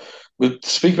helping. But we'll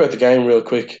speak about the game real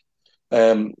quick.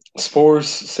 Spurs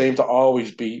seem to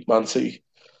always beat Man City.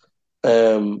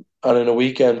 And in a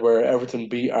weekend where Everton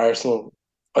beat Arsenal,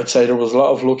 I'd say there was a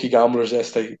lot of lucky gamblers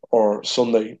yesterday or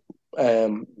Sunday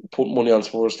put money on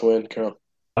Spurs to win, Kieran.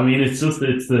 I mean, it's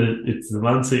the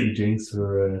Man City jinx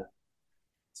for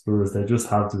Spurs. They just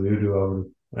have to voodoo over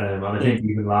them. And I think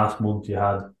even last month you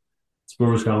had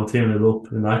Spurs going 2-0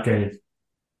 up in that game,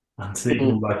 and City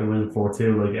come back and win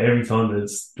 4-2. Like every time, it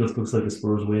just looks like a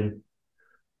Spurs win.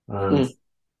 And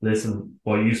listen,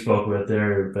 what you spoke about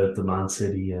there about the Man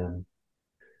City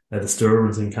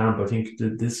disturbance in camp, I think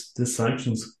this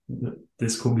sanctions,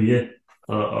 this could be it.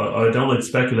 I don't like to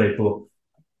speculate, but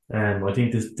I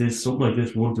think this something like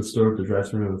this would disturb the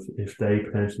dressing room if they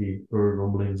potentially heard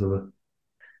rumblings of it.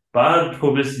 Bad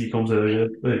publicity comes out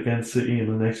against City in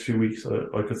the next few weeks.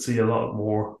 I could see a lot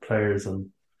more players and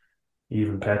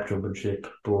even Pep jumping ship,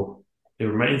 but it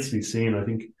remains to be seen. I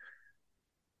think,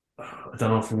 I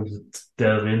don't know if we're going to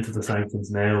delve into the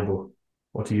sanctions now, but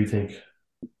what do you think?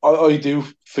 I do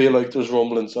feel like there's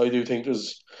rumblings. I do think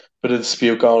there's a bit of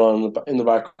dispute going on in the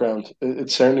background.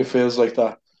 It certainly feels like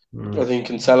that. I think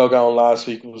Cancelo going last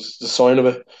week was the sign of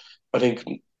it. I think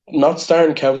not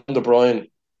starting Kevin De Bruyne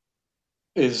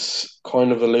is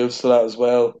kind of alludes to that as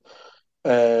well.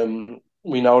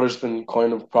 we know there's been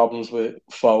kind of problems with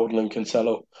Foden and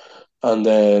Cancelo, and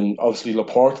then obviously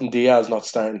Laporte and Diaz not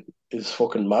starting is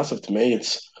fucking massive to me.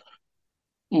 It's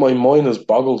my mind is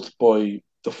boggled by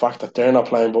the fact that they're not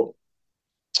playing. But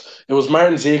it was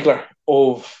Martin Ziegler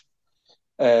of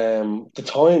the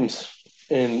Times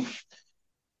in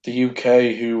the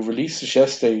UK who released this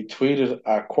yesterday, tweeted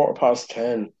at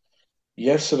 10:15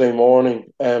 yesterday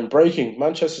morning. Breaking: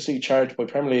 Manchester City charged by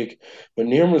Premier League with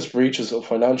numerous breaches of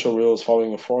financial rules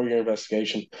following a 4-year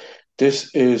investigation.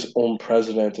 This is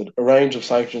unprecedented. A range of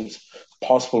sanctions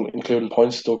possible, including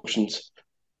points deductions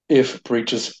if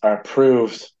breaches are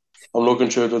proved. I'm looking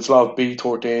through it. It's a lot of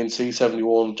B13,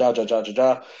 C71, ja ja ja ja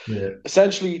ja. Yeah.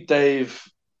 Essentially, they've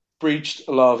breached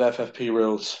a lot of FFP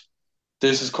rules.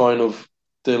 This is kind of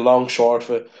the long short of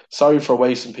it. Sorry for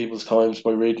wasting people's times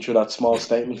by reading through that small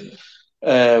statement.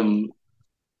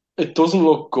 It doesn't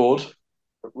look good.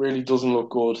 It really doesn't look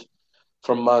good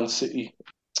from Man City.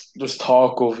 There's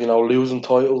talk of losing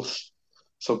titles,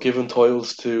 so giving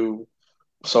titles to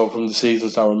from the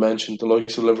seasons that were mentioned, the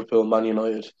likes of Liverpool, Man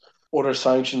United. Other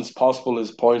sanctions possible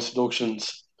is points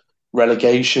deductions,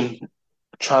 relegation,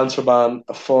 transfer ban,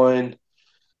 a fine.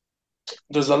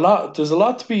 There's a lot. There's a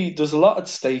lot to be. There's a lot at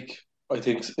stake. I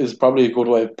think is probably a good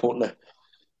way of putting it.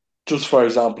 Just for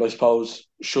example, I suppose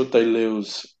should they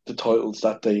lose the titles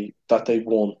that they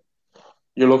won,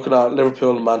 you're looking at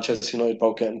Liverpool and Manchester United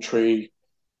both getting 3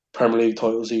 Premier League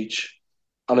titles each,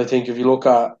 and I think if you look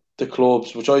at the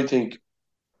clubs, which I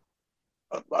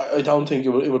don't think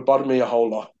it would bother me a whole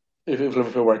lot if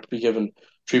Liverpool were to be given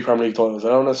 3 Premier League titles. I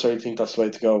don't necessarily think that's the way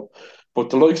to go, but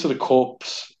the likes of the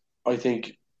cups, I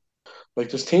think, like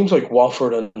there's teams like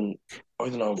Watford and I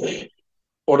don't know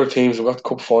other teams who got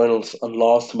cup finals and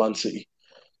lost to Man City.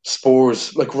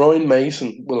 Spurs, like Ryan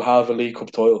Mason, will have a League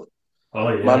Cup title. Oh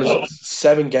yeah. Managed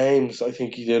 7 games, I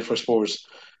think he did for Spurs,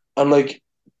 and like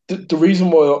the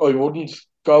reason why I wouldn't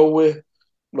go with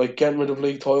like getting rid of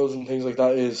league titles and things like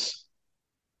that is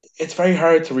it's very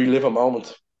hard to relive a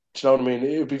moment. Do you know what I mean?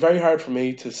 It would be very hard for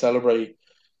me to celebrate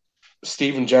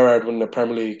Steven Gerrard winning the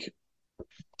Premier League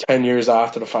 10 years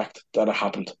after the fact that it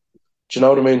happened. Do you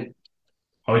know what I mean?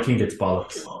 I think it's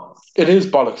bollocks. It is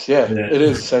bollocks, yeah. Yeah. It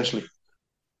is essentially.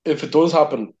 If it does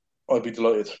happen, I'd be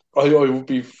delighted. I would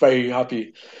be very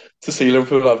happy to see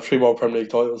Liverpool have 3 more Premier League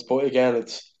titles. But again,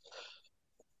 it's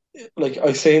like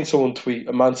I seen someone tweet,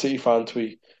 a Man City fan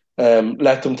tweet,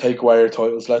 let them take away our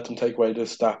titles, let them take away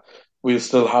this, that. We'll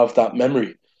still have that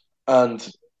memory. And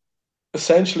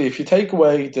essentially, if you take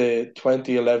away the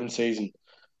 2011 season,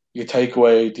 you take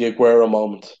away the Aguero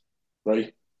moment,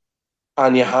 right?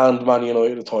 And you hand Man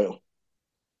United a title.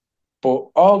 But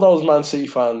all those Man City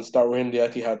fans that were in the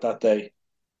Etihad that day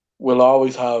will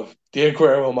always have the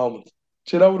Aguero moment.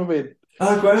 Do you know what I mean?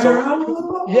 Aguero.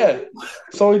 So, yeah.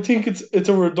 So I think it's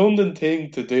a redundant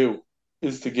thing to do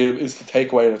is to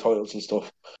take away the titles and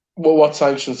stuff. Well, what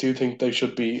sanctions do you think they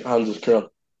should be handed, Kieran?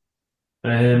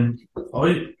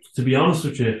 To be honest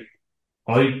with you,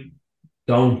 I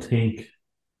don't think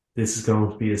this is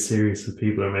going to be as serious as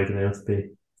people are making it out to be.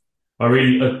 I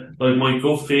really like my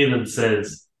gut feeling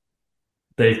says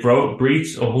they've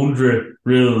breached 100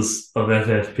 rules of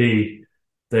FFP.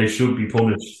 They should be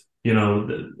punished.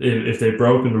 If they've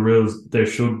broken the rules, there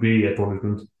should be a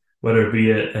punishment, whether it be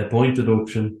a point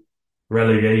deduction,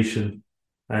 relegation,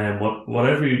 and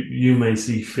whatever you may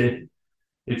see fit.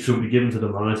 It should be given to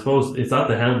them, and I suppose it's at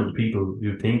the helm of the people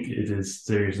who think it is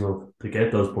serious enough to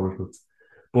get those punishments.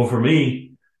 But for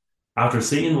me, after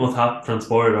seeing what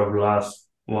transpired over the last,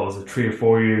 3 or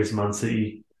 4 years, Man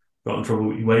City got in trouble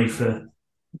with UEFA,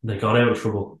 they got out of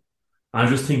trouble. I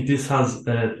just think this has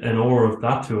an aura of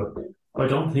that to it. I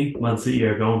don't think Man City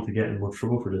are going to get in much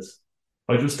trouble for this.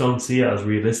 I just don't see it as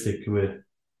realistic with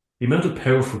the amount of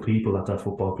powerful people at that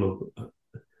football club,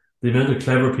 the amount of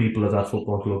clever people at that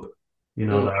football club, that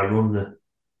are running it.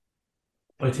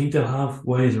 I think they'll have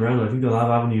ways around it. I think they'll have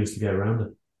avenues to get around it.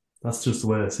 That's just the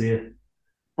way I see it.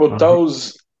 But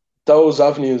those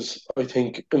avenues, I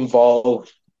think,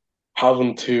 involve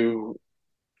having to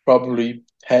probably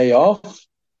pay off.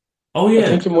 Oh yeah, I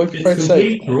think it might be fair to it's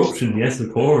say. complete corruption, yes,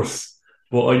 of course.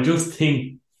 But I just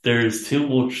think there's too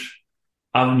much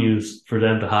avenues for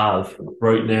them to have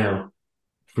right now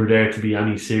for there to be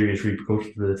any serious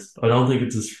repercussions for this. I don't think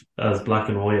it's as black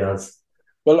and white as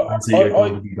Man City are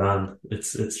going to be banned.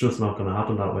 It's just not going to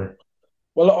happen that way.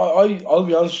 Well, I'll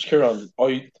be honest, Kieran.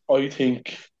 I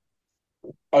think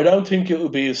I don't think it will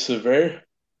be as severe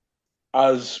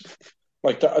as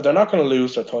like they're not going to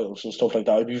lose their titles and stuff like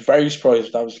that. I'd be very surprised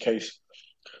if that was the case.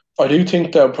 I do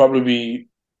think they'll probably be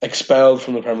expelled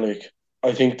from the Premier League.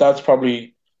 I think that's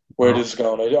probably where this is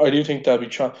going. I do think they'll be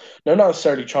trying. They're not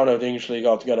necessarily trying out the English league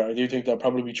altogether. I do think they'll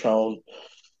probably be trying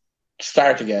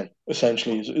start again.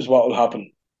 Essentially, is what will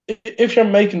happen if you're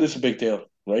making this a big deal,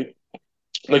 right?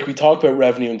 Like we talk about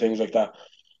revenue and things like that.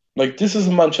 Like this is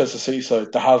a Manchester City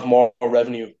side that have more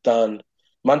revenue than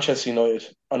Manchester United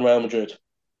and Real Madrid.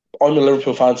 I'm a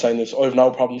Liverpool fan saying this. I have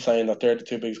no problem saying that they're the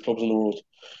two biggest clubs in the world.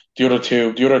 The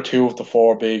other two of the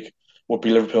four big would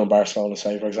be Liverpool and Barcelona,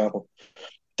 say for example.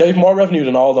 They have more revenue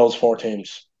than all those four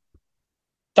teams.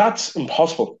 That's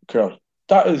impossible, Kieran.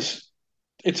 It's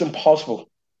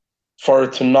impossible for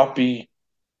it to not be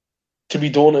to be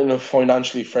done in a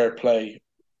financially fair play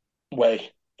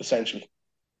way. Essentially,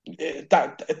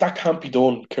 that can't be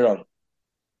done, Kieran,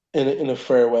 in a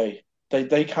fair way.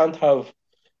 They can't have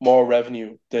more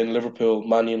revenue than Liverpool,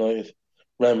 Man United,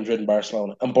 Real Madrid, and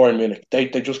Barcelona and Bayern Munich. They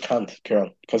just can't,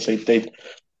 Kieran, because they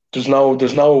there's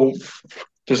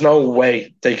no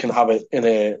way they can have it in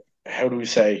a how do we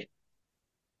say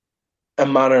a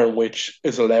manner in which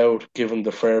is allowed given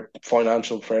the fair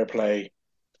financial fair play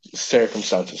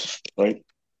circumstances, right?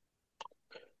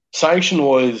 Sanction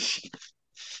wise,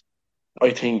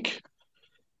 I think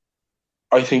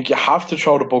I think you have to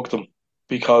throw the book them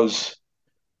because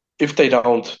if they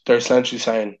don't, they're essentially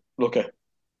saying, look,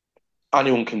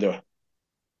 anyone can do it.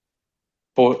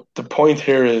 But the point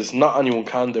here is not anyone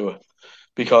can do it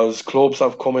because clubs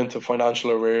have come into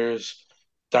financial arrears,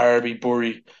 Derby,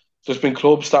 Bury. There's been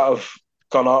clubs that have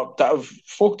gone up, that have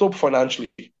fucked up financially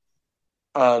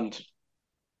and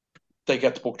they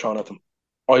get the book thrown at them.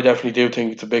 I definitely do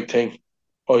think it's a big thing.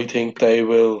 I think they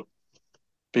will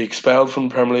be expelled from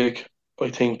the Premier League. I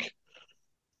think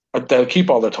they'll keep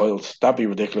all their titles. That'd be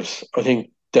ridiculous. I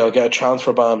think they'll get a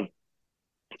transfer ban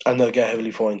and they'll get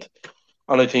heavily fined.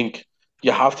 And I think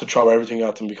you have to throw everything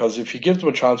at them because if you give them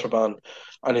a transfer ban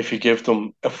and if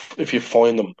you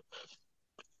fine them,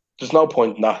 there's no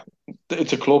point in that.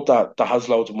 It's a club that has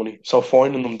loads of money. So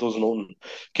fining them does nothing.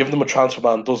 Giving them a transfer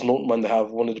ban does nothing when they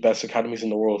have one of the best academies in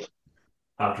the world.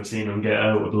 After seeing them get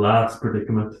out of the last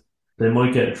predicament, they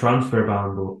might get a transfer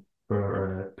ban though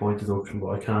for point deduction,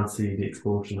 but I can't see the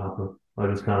expulsion happening. I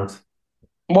just can't.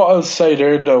 What I'll say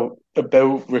there though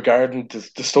about regarding the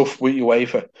stuff with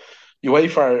UEFA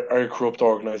are a corrupt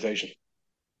organisation.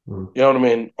 You know what I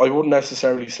mean? I wouldn't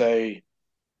necessarily say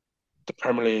the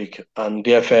Premier League and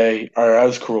the FA are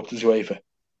as corrupt as UEFA.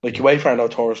 Like UEFA are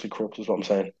notoriously corrupt, is what I'm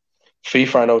saying.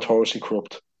 FIFA are notoriously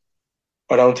corrupt.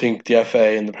 I don't think the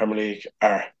FA and the Premier League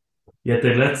are. Yet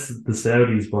they let the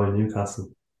Saudis buy Newcastle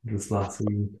this last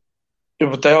season. Yeah,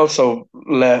 but they also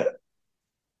let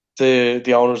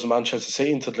the owners of Manchester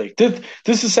City into the league.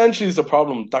 This essentially is the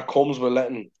problem that comes with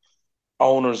letting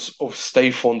owners of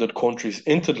state-funded countries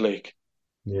into the league.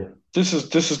 Yeah, this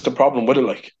is the problem with it,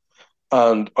 like,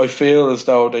 and I feel as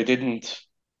though they didn't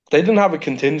have a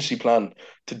contingency plan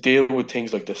to deal with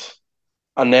things like this,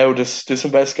 and now this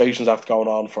investigation's after going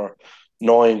on for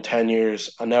 9-10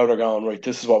 years, and now they're going right.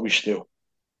 This is what we should do.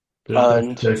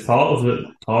 There's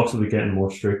talks of it getting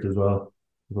more strict as well.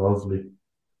 Obviously,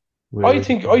 I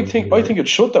think it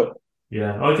should though.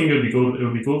 Yeah, I think it would be good. It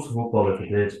would be good for football if it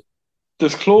did.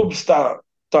 There's clubs that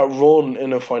run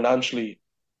in a financially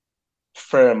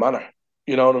fair manner.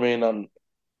 You know what I mean? And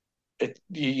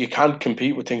you can't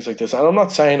compete with things like this. And I'm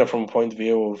not saying it from a point of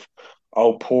view of,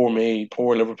 oh, poor me,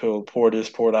 poor Liverpool, poor this,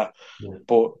 poor that. Yeah.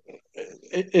 But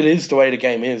it is the way the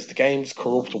game is. The game's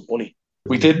corrupt with money.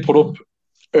 We did put up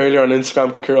earlier on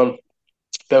Instagram, Kieran,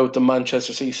 about the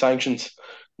Manchester City sanctions,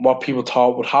 what people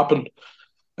thought would happen.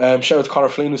 Shout out to Conor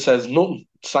Flynn who says nothing.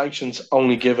 Sanctions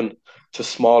only given to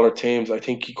smaller teams. I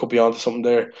think he could be onto something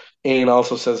there. Ian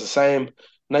also says the same.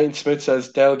 Nathan Smith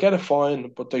says they'll get a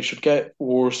fine, but they should get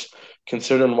worse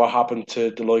considering what happened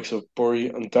to the likes of Bury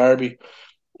and Derby.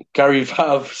 Gary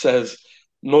Vav says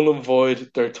null and void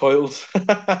their titles.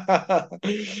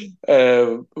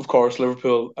 Of course,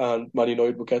 Liverpool and Man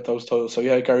United will get those titles. So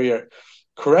yeah, Gary, you're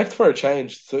correct for a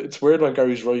change. It's weird when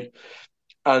Gary's right.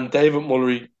 And David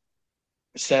Mullery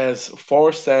says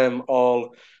force them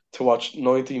all to watch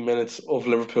 90 minutes of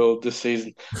Liverpool this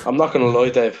season. I'm not going to lie,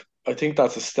 Dave. I think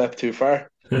that's a step too far.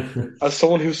 As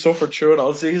someone who suffered through it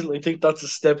all season, I think that's a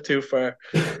step too far.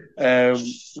 But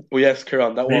yes,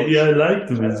 Kieran, that Maybe was. I like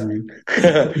the misery.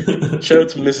 Shout out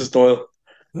to Mrs. Doyle.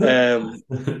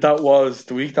 That was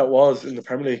the week that was in the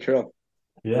Premier League, Kieran.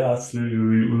 Yeah,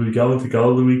 absolutely. Will we go into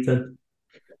goal of the week then?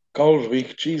 Goal of the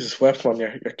week, Jesus, Westman,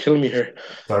 you're killing me here.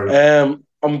 Sorry.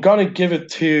 I'm gonna give it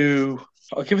to.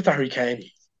 I'll give it to Harry Kane.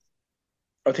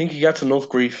 I think he gets enough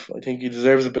grief. I think he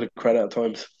deserves a bit of credit at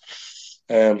times.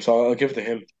 So I'll give it to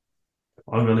him.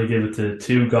 I'm going to give it to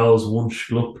 2 goals, 1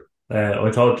 schlup. I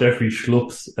thought Jeffrey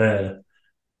Schlupp's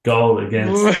goal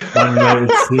against Man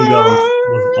United's 2 goals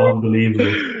was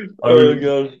unbelievable. Oh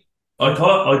god! I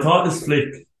thought his flick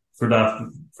for that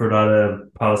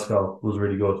Palace goal was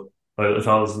really good. I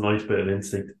thought it was a nice bit of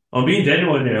instinct. I'm being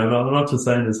genuine here. I'm not just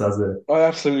saying this as a. I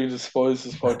absolutely despise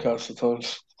this podcast at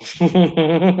times.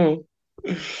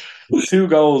 2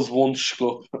 goals, 1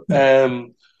 schlub.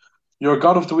 Your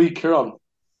God of the Week, Kieran.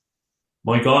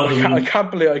 My God of the Week. I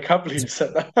can't believe you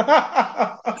said that.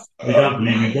 I can't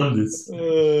believe you've done this.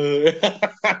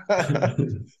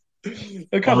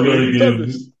 I can't believe you've done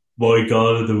this. My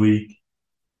God of the Week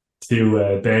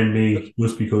to Ben Mee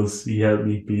just because he helped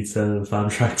me beat Senate fan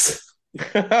tracks.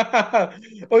 I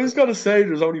was going to say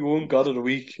there's only one God of the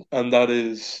Week, and that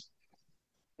is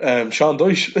Sean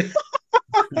Dyche.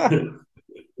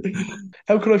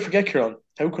 How could I forget, Kieran?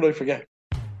 How could I forget?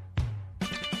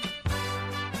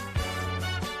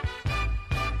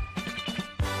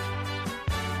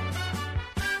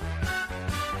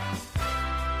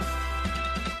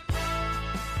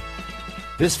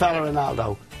 This fella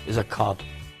Ronaldo is a cod.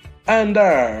 And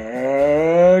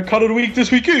our cod of the week this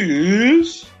week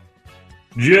is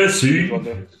Jesse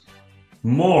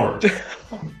Marsch.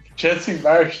 Jesse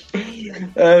Marsch.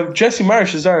 Jesse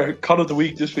Marsch is our cod of the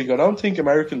week this week. I don't think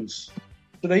Americans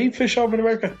do they eat fish over in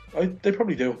America? They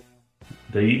probably do.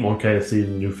 They eat more KFC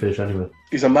than do fish anyway.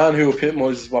 He's a man who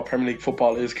epitomises what Premier League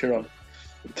football is, Kieran,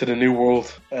 to the new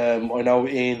world. I know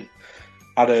Ian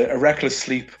had a reckless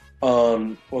sleep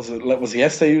on was it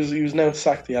yesterday he was now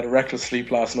sacked. He had a reckless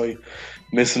sleep last night,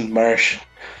 missing Marsch.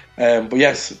 But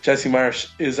yes, Jesse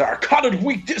Marsch is our cod of the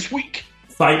week this week.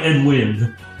 Fight and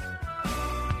win.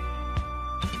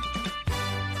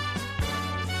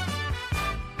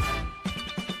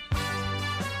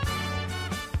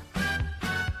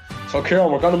 So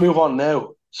Kieran, we're going to move on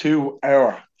now to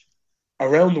our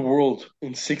Around the World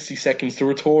in 60 Seconds, the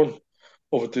return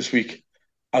of it this week,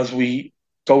 as we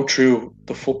go through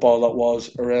the football that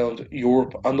was around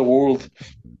Europe and the world.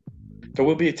 There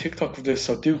will be a TikTok of this,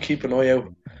 so do keep an eye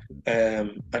out.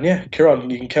 And yeah, Kieran,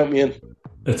 you can count me in.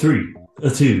 A 3, a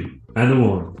 2, and a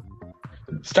 1.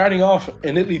 Starting off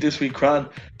in Italy this week, Cran,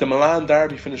 the Milan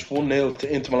derby finished 1-0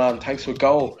 to Inter Milan thanks to a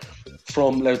goal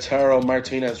from Lautaro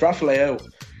Martinez. Rafael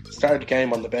started the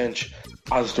game on the bench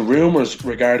as the rumours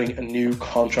regarding a new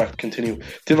contract continue.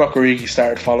 Divock Origi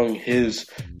started following his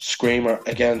screamer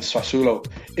against Sassuolo.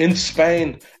 In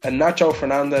Spain, a Nacho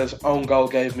Fernandez own goal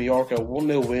gave Mallorca a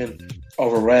 1-0 win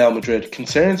over Real Madrid.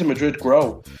 Concerns in Madrid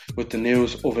grow with the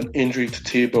news of an injury to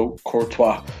Thibaut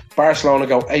Courtois. Barcelona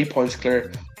go 8 points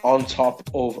clear on top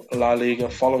of La Liga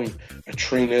following a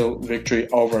 3-0 victory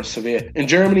over Sevilla. In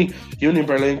Germany, Union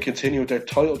Berlin continued their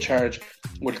title charge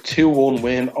with a 2-1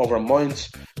 win over Mainz.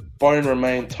 Bayern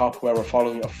remain top, however,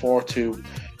 following a 4-2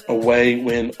 away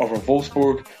win over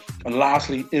Wolfsburg. And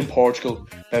lastly, in Portugal,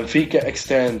 Benfica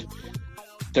extend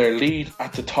their lead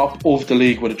at the top of the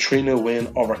league with a 3-0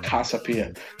 win over Casa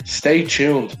Pia. Stay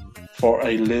tuned for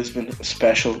a Lisbon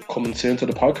special coming soon to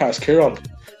the podcast. Kieran,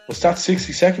 was that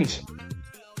 60 seconds?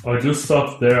 I just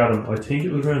stopped there, Adam. I think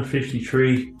it was around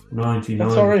 53.99.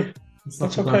 That's alright.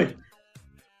 That's okay.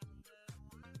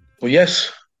 Well,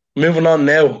 yes, moving on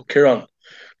now, Kieran,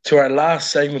 to our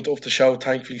last segment of the show,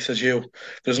 thankfully, says you.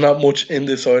 There's not much in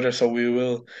this either, so we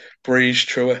will breeze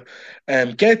through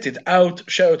it. Get it out.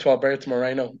 Shout out to Alberto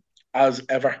Moreno, as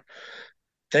ever.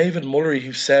 David Mullery,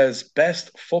 who says,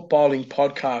 best footballing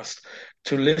podcast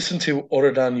to listen to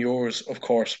other than yours, of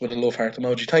course, with a love heart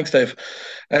emoji. Thanks, Dave.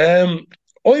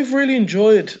 I've really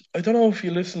enjoyed, I don't know if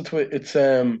you listen to it, it's,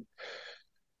 is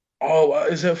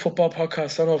it a football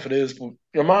podcast? I don't know if it is, but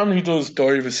your man who does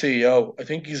Diary of a CEO, I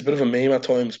think he's a bit of a meme at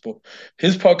times, but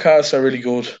his podcasts are really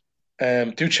good.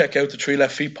 Do check out the Three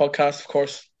Left Feet podcast, of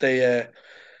course. They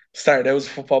started out as a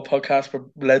football podcast, but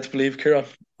led to believe, Kieran.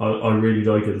 I really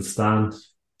like it, The Stand.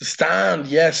 The Stand,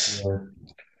 yes. Yeah.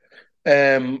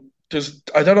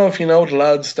 I don't know if you know the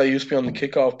lads that used to be on the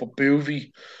kickoff, but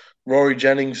Boovy, Rory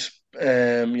Jennings,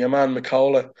 your man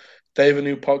McCullough, they have a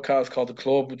new podcast called The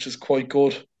Club, which is quite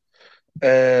good.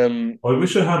 I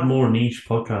wish I had more niche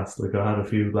podcasts. Like I had a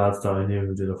few lads that I knew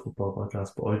who did a football podcast,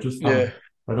 but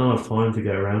I don't have time to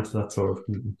get around to that sort of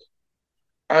thing.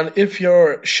 And if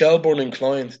you're Shelbourne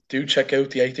inclined, do check out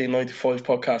the 1895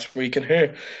 podcast, where you can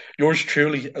hear yours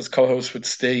truly as co-host with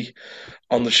Steve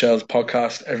on the Shells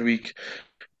podcast every week.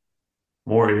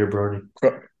 More ear burning.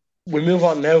 We move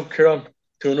on now, Kieran,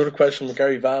 to another question from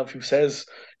Gary Vav, who says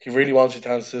he really wants you to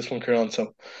answer this one, Kieran,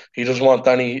 so he doesn't want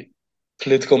any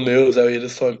political moves out of you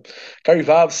this time. Gary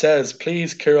Vav says,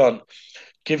 please, Kieran,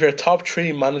 give your top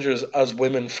 3 managers as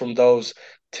women from those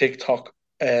TikTok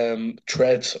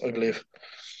threads, I believe.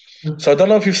 So I don't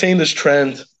know if you've seen this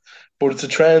trend. but it's a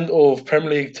trend of Premier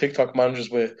League TikTok managers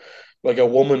with like a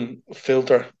woman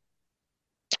filter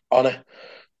on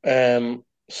it.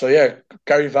 So yeah,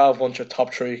 Gary Valve wants your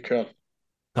top three, Kieran.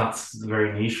 That's a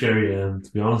very niche area, and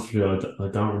to be honest with you, I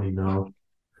don't really know.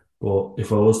 But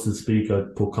if I was to speak,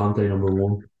 I'd put Conte number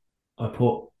one. I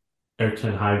put Erik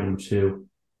ten Hag number two.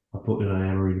 I put Unai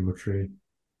Emery number three.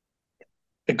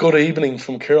 A good evening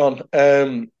from Kieran.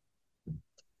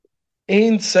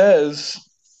 Ian says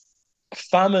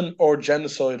famine or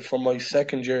genocide from my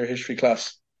second year history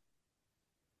class.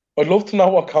 I'd love to know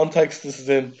what context this is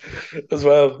in as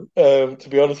well, to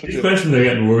be honest with These you. questions are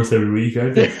getting worse every week,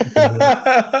 aren't they?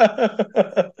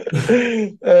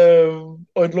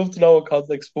 I'd love to know what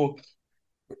context, but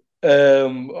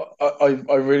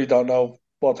I really don't know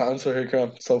what to answer here,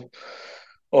 Kieran. So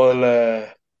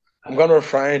I'm going to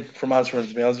refrain from answering,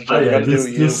 to be honest with you. Oh I'm yeah, going to do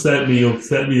it just you. set me up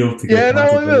to get Yeah, no,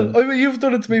 I will. cancelled. You've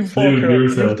done it to me before, Do it Kieran.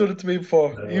 You've yourself. done it to me before.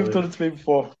 You've Right. done it to me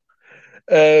before.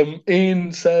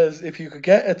 Ian says, if you could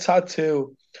get a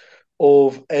tattoo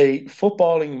of a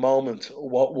footballing moment,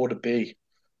 what would it be?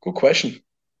 Good question.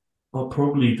 Well,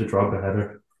 probably the Drogba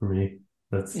header for me.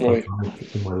 That's Right.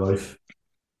 iconic in my life.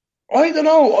 I don't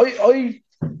know.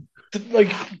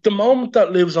 Like the moment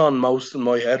that lives on most in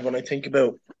my head when I think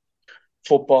about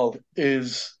football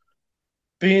is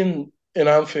being in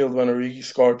Anfield when Origi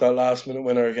scored that last minute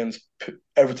winner against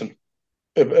Everton.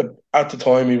 At the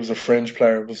time, he was a fringe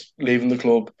player, was leaving the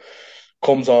club,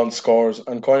 comes on, scores,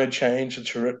 and kind of changed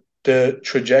the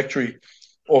trajectory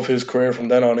of his career from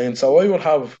then on in. So I would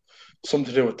have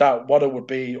something to do with that. What it would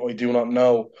be, I do not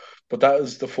know, but that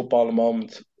is the football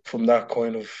moment from that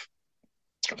kind of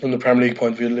from the Premier League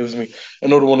point of view. It lives me.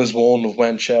 Another one is one of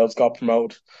when Shells got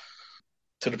promoted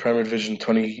to the Premier Division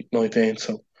 2019.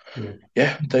 So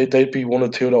yeah, they'd be one or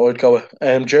two that I'd go with.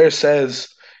 Jer says,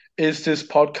 is this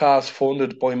podcast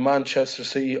funded by Manchester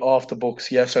City off the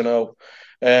books? Yes or no?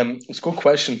 It's a good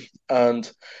question. And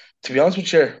to be honest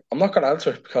with you, I'm not going to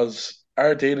answer because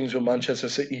our dealings with Manchester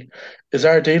City is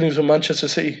our dealings with Manchester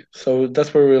City. So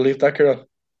that's where we'll leave that, Kieran.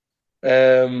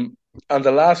 And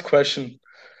the last question,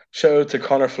 shout out to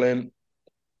Connor Flynn,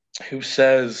 who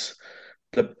says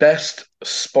the best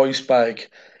spice bag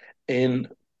in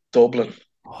Dublin.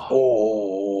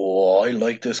 Oh, I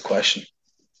like this question.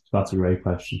 That's a great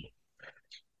question.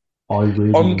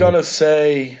 I'm gonna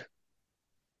say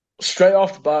straight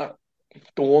off the bat,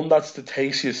 the one that's the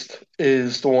tastiest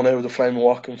is the one out of the Flame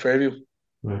Walk in Fairview.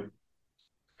 Right.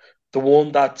 The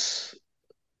one that's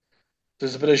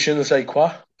there's a bit of je ne sais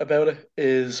quoi about it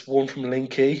is one from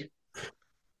Linkey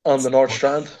on the North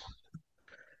Strand.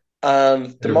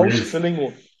 And the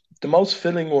most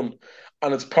filling one,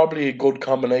 and it's probably a good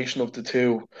combination of the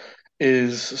two,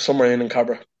 is Summer Inn and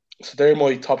Cabra. So they're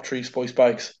my top three spice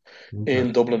bags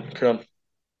in Dublin, Kieran.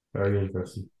 Very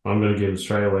interesting. I'm going to give it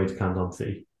straight away to Canton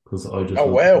City because I just I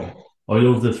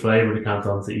love the flavour of the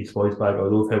Canton City spice bag. I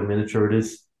love how miniature it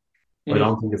is. I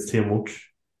don't think it's too much.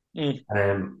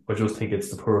 I just think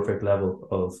it's the perfect level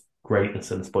of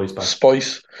greatness in a spice bag.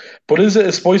 Spice. But is it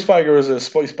a spice bag or is it a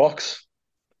spice box?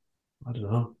 I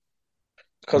don't know.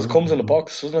 Because it comes in a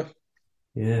box, doesn't it?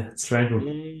 Yeah, it's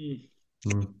strange.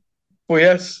 Well,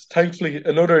 yes, thankfully,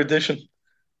 another edition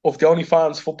of the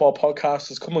OnlyFans Football Podcast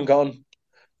has come and gone.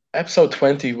 Episode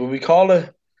 20. Will we call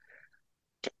it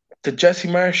the Jesse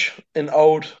Marsch, an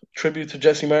ode tribute to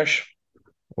Jesse Marsch?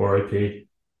 R.I.P.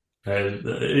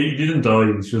 He didn't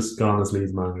die, he's just gone as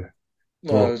Leeds manager.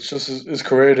 No, it's just his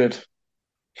career did.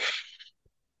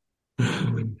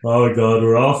 Oh God,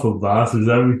 we're awful bastards,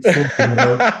 aren't we?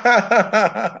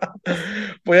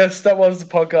 But yes, that was the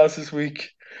podcast this week.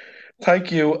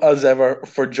 Thank you as ever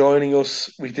for joining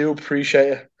us. We do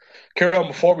appreciate it. Kieran,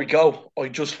 before we go, I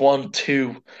just want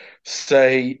to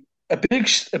say a big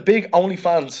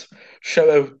OnlyFans shout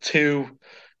out to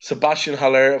Sebastian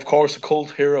Haller, of course, a cult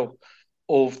hero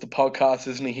of the podcast,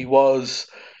 isn't he? He was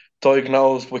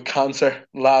diagnosed with cancer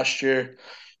last year,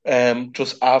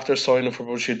 just after signing for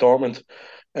Borussia Dortmund.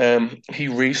 He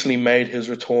recently made his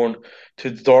return to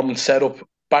the Dortmund setup,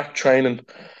 back training,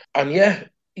 and yeah,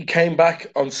 he came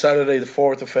back on Saturday, the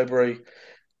 4th of February,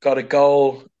 got a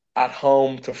goal at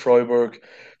home to Freiburg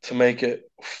to make it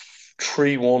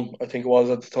 3-1, I think it was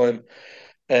at the time.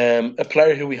 A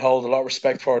player who we hold a lot of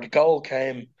respect for. The goal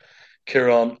came,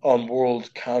 Kieran, on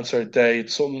World Cancer Day.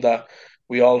 It's something that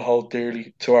we all hold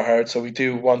dearly to our hearts. So we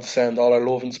do want to send all our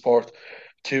love and support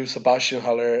to Sebastian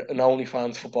Haller, an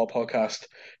OnlyFans Football Podcast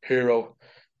hero.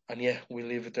 And yeah, we'll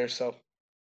leave it there. So